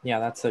that, yeah,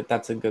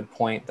 that's a good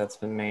point that's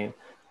been made.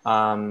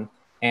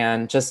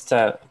 And just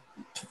to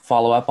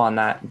follow up on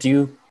that, do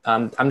you,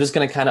 I'm just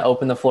going to kind of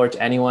open the floor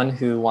to anyone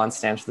who wants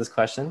to answer this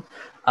question.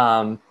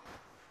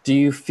 Do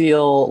you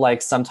feel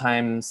like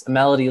sometimes,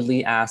 Melody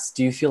Lee asks,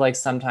 do you feel like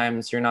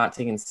sometimes you're not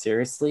taken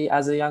seriously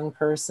as a young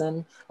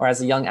person or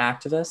as a young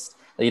activist,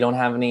 that you don't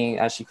have any,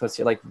 as she puts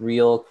it, like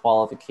real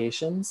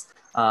qualifications?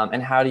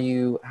 And how do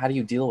you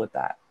deal with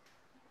that?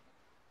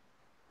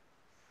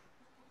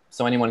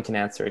 So anyone can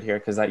answer it here,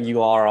 because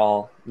you are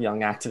all young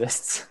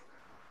activists.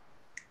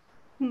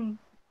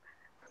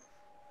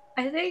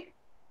 I think,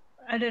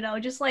 I don't know,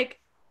 just like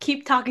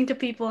keep talking to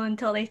people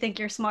until they think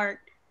you're smart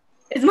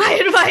is my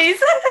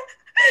advice.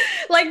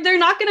 Like they're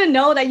not gonna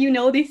know that you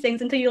know these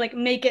things until you like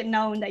make it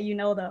known that you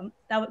know them.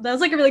 That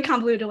was like a really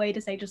convoluted way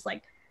to say just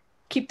like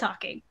keep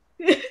talking.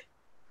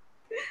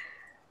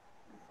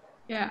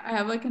 Yeah, I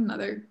have like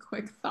another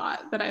quick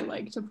thought that I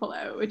like to pull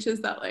out, which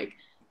is that like,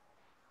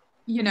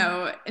 you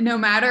know, no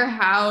matter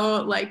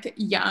how like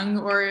young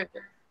or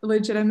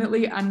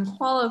legitimately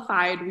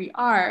unqualified we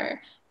are,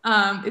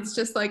 it's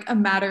just like a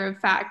matter of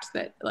fact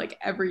that like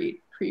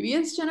every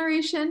previous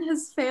generation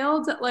has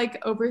failed at like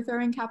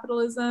overthrowing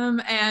capitalism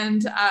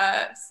and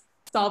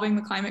solving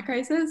the climate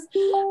crisis.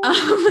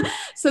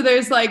 So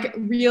there's like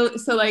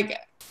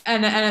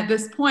and at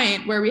this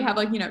point where we have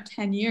like, you know,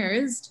 10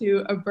 years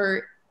to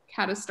avert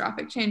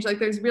catastrophic change, like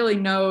there's really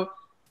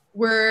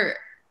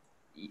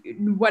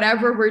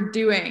whatever we're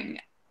doing,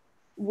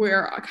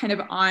 we're kind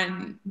of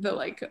on the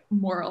like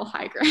moral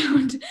high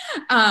ground.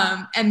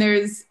 And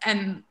there's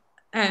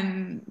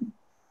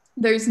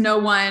no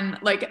one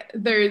like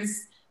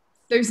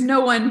there's no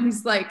one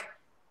who's like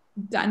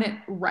done it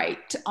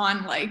right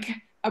on like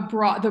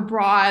the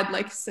broad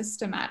like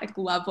systematic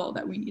level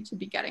that we need to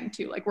be getting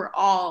to. Like we're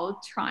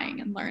all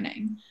trying and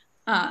learning.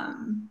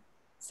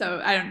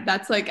 So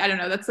that's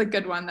a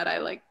good one that I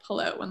like pull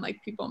out when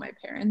like people my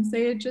parents'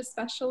 age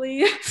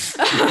especially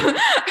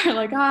are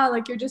like,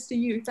 like you're just a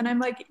youth. And I'm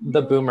like,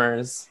 the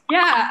boomers.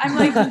 Yeah, I'm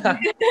like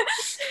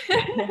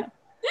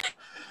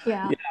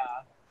yeah.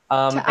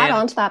 To add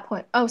on to that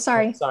point. Oh,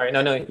 sorry. Oh, sorry.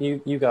 No,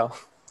 you go.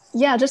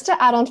 Yeah, just to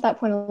add on to that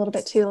point a little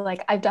bit too,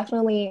 like I've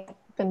definitely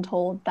been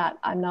told that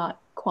I'm not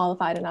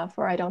qualified enough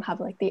or I don't have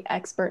like the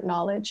expert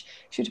knowledge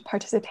to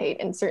participate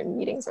in certain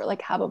meetings or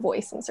like have a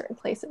voice in certain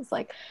places.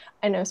 Like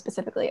I know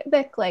specifically at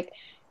Vic, like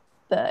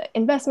the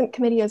investment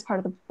committee as part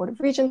of the Board of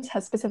Regents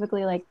has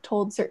specifically like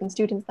told certain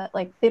students that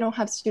like they don't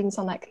have students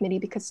on that committee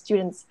because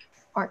students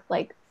aren't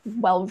like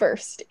well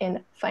versed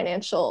in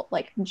financial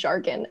like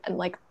jargon and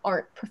like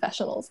aren't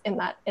professionals in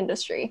that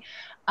industry.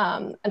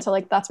 And so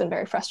like that's been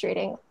very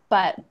frustrating.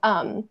 But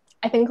I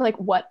think like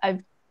what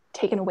I've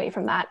taken away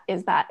from that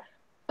is that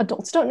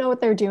adults don't know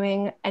what they're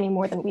doing any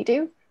more than we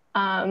do.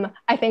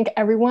 I think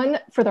everyone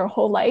for their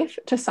whole life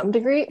to some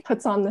degree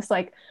puts on this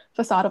like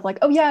facade of like,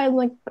 oh yeah, I'm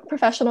like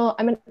professional,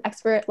 I'm an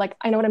expert, like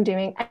I know what I'm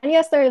doing. And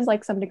yes, there is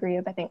like some degree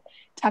of, I think,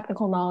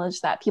 technical knowledge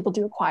that people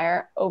do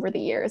acquire over the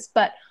years.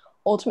 But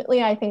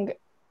ultimately, I think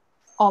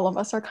all of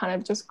us are kind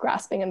of just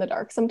grasping in the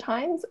dark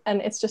sometimes.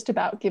 And it's just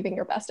about giving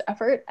your best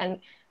effort. And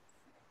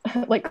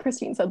like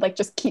Christine said, like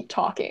just keep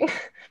talking.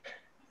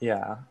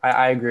 Yeah,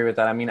 I agree with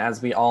that. I mean,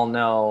 as we all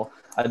know,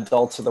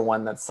 adults are the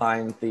one that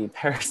signed the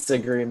Paris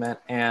Agreement.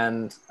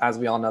 And as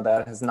we all know,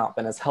 that has not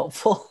been as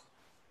helpful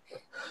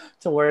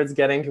towards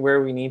getting to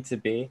where we need to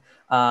be.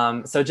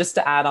 So just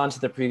to add on to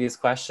the previous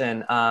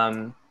question,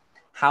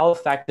 how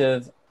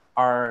effective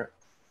are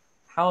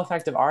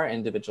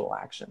individual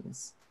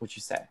actions, would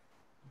you say?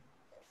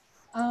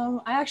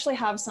 I actually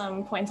have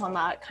some points on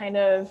that, kind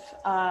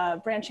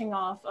of branching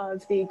off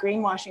of the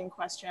greenwashing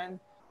question.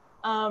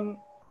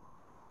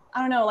 I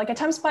don't know, like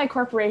attempts by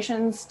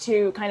corporations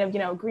to kind of,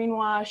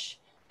 greenwash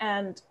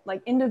and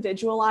like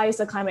individualize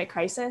the climate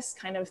crisis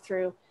kind of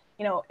through,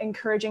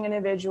 encouraging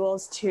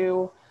individuals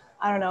to,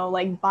 I don't know,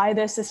 like buy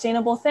this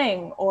sustainable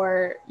thing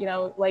or,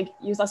 like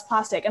use less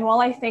plastic. And while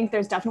I think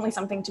there's definitely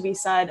something to be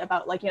said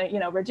about like,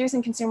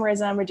 reducing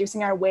consumerism,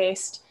 reducing our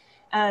waste,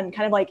 and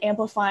kind of like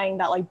amplifying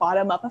that like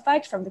bottom up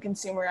effect from the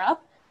consumer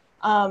up,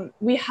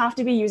 we have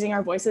to be using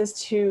our voices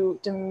to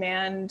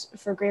demand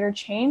for greater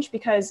change,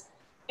 because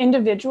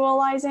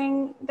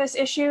individualizing this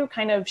issue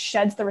kind of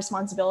sheds the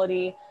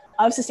responsibility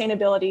of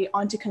sustainability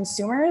onto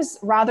consumers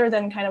rather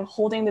than kind of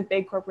holding the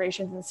big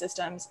corporations and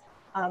systems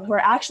who are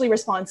actually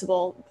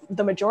responsible,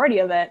 the majority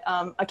of it,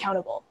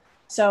 accountable.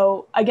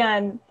 So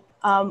again,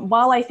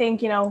 while I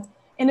think,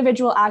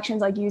 individual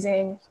actions like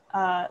using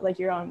like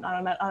your own,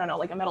 I don't know,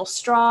 like a metal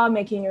straw,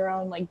 making your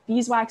own like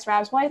beeswax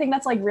wraps. Well, I think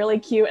that's like really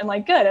cute and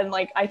like good. And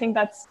like, I think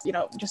that's, you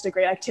know, just a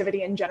great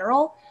activity in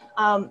general.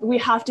 We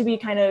have to be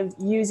kind of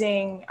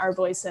using our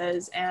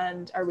voices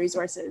and our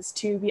resources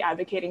to be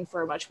advocating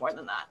for much more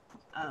than that.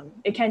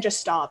 It can't just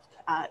stop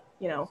at,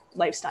 you know,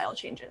 lifestyle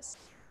changes.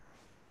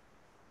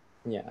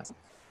 Yeah.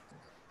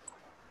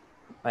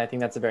 I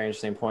think that's a very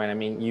interesting point. I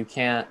mean, you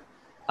can't,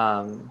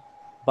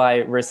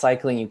 by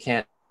recycling, you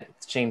can't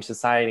change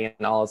society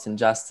and all its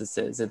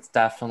injustices. It's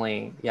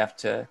definitely, you have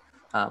to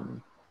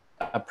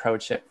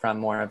approach it from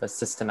more of a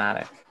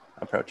systematic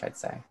approach, I'd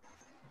say.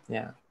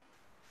 Yeah.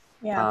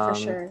 Yeah, for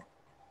sure.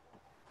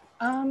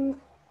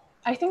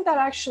 I think that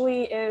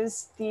actually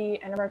is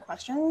the end of our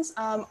questions.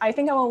 I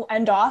think I will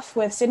end off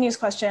with Sydney's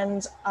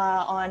questions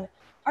on,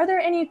 are there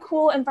any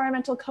cool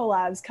environmental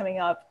collabs coming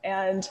up?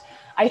 And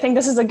I think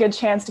this is a good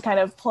chance to kind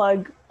of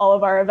plug all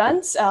of our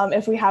events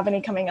if we have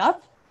any coming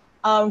up.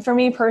 For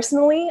me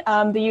personally,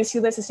 the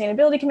UCLit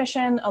Sustainability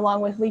Commission,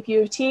 along with Leap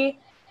UofT,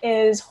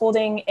 is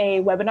holding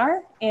a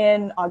webinar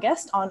in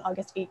August, on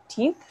August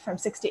 18th from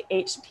 6 to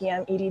 8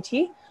 p.m.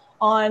 EDT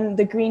on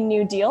the Green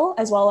New Deal,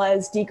 as well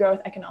as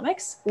degrowth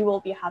economics. We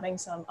will be having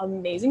some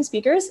amazing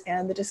speakers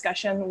and the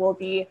discussion will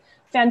be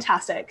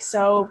fantastic.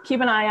 So keep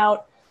an eye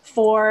out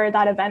for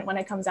that event when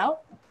it comes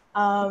out.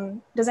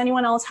 Does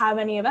anyone else have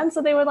any events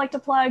that they would like to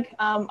plug?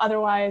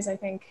 Otherwise, I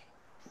think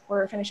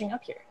we're finishing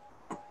up here.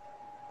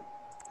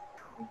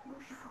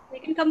 They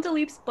can come to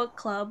Leap's book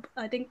club.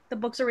 I think the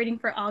books we're reading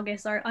for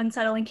August are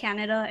Unsettling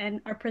Canada and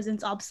Our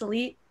Prisons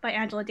Obsolete by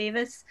Angela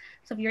Davis.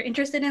 So if you're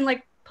interested in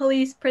like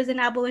police, prison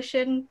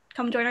abolition,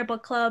 come join our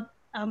book club.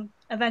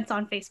 Events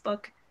on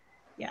Facebook.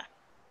 Yeah.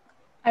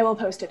 I will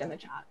post it in the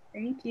chat.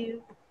 Thank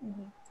you.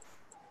 Mm-hmm.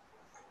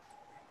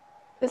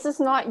 This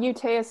is not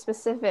UTEA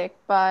specific,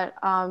 but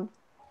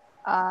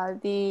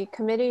the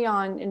Committee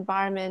on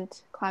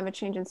Environment, Climate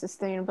Change and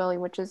Sustainability,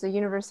 which is a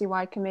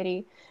university-wide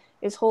committee,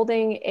 is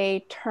holding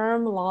a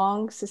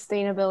term-long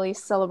sustainability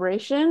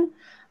celebration.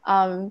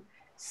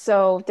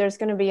 So there's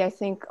going to be, I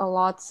think,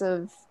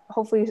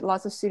 hopefully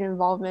lots of student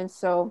involvement.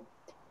 So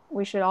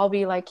we should all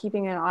be like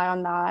keeping an eye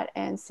on that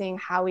and seeing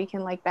how we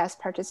can like best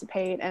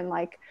participate and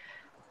like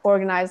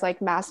organize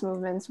like mass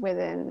movements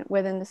within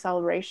the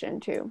celebration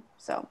too.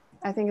 So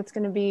I think it's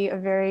going to be a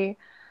very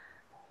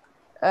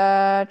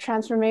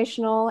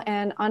transformational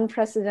and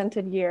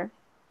unprecedented year.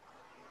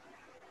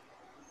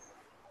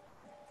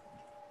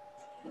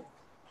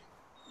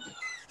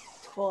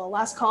 Cool.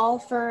 Last call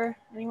for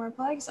any more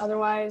plugs.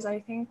 Otherwise, I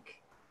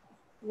think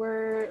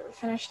we're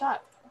finished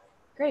up.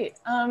 Great.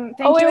 Thank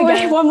you again.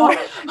 Wait, one more.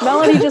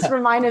 Melody just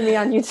reminded me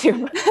on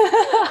YouTube.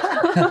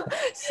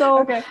 So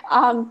okay.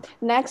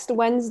 Next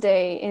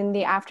Wednesday in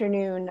the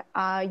afternoon,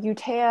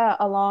 UTEA,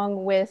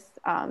 along with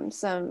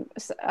some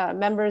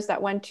members that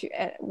went to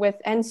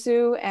with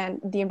ENSU and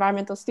the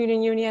Environmental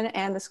Student Union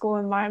and the School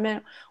of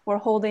Environment, we're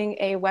holding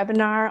a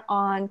webinar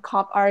on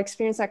our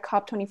experience at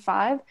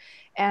COP25.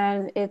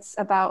 And it's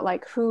about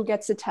like who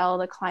gets to tell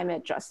the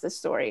climate justice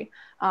story.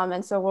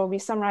 And so we'll be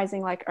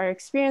summarizing like our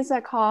experience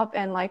at COP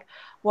and like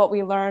what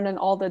we learned and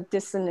all the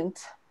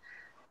dissonant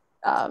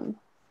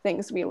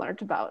things we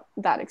learned about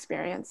that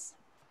experience.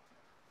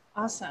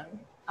 Awesome.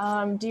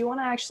 Do you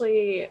want to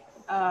actually,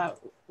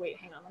 wait,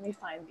 hang on, let me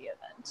find the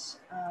event.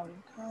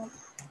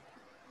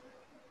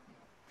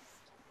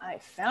 I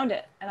found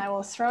it and I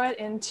will throw it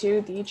into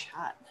the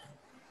chat.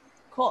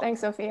 Cool. Thanks,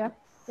 Sophia.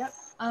 Yep.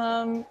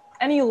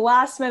 Any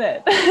last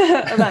minute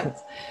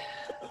events?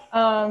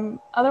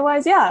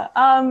 Otherwise, yeah.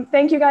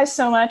 Thank you guys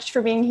so much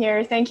for being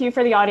here. Thank you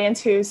for the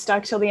audience who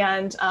stuck till the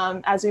end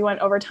as we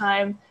went over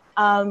time.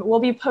 We'll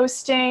be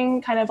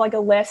posting kind of like a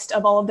list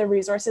of all of the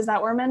resources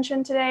that were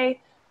mentioned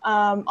today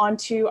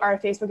onto our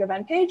Facebook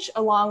event page,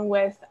 along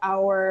with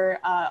our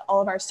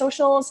all of our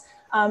socials,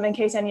 in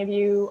case any of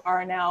you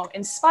are now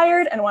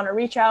inspired and want to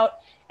reach out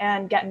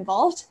and get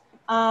involved.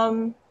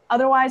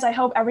 Otherwise, I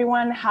hope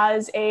everyone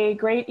has a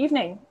great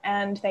evening,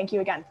 and thank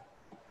you again.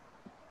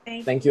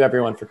 Thank you,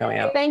 everyone, for coming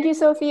out. Thank you,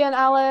 Sophia and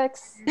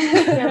Alex.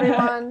 Thank you,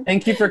 everyone.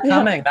 Thank you for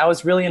coming. That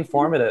was really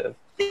informative.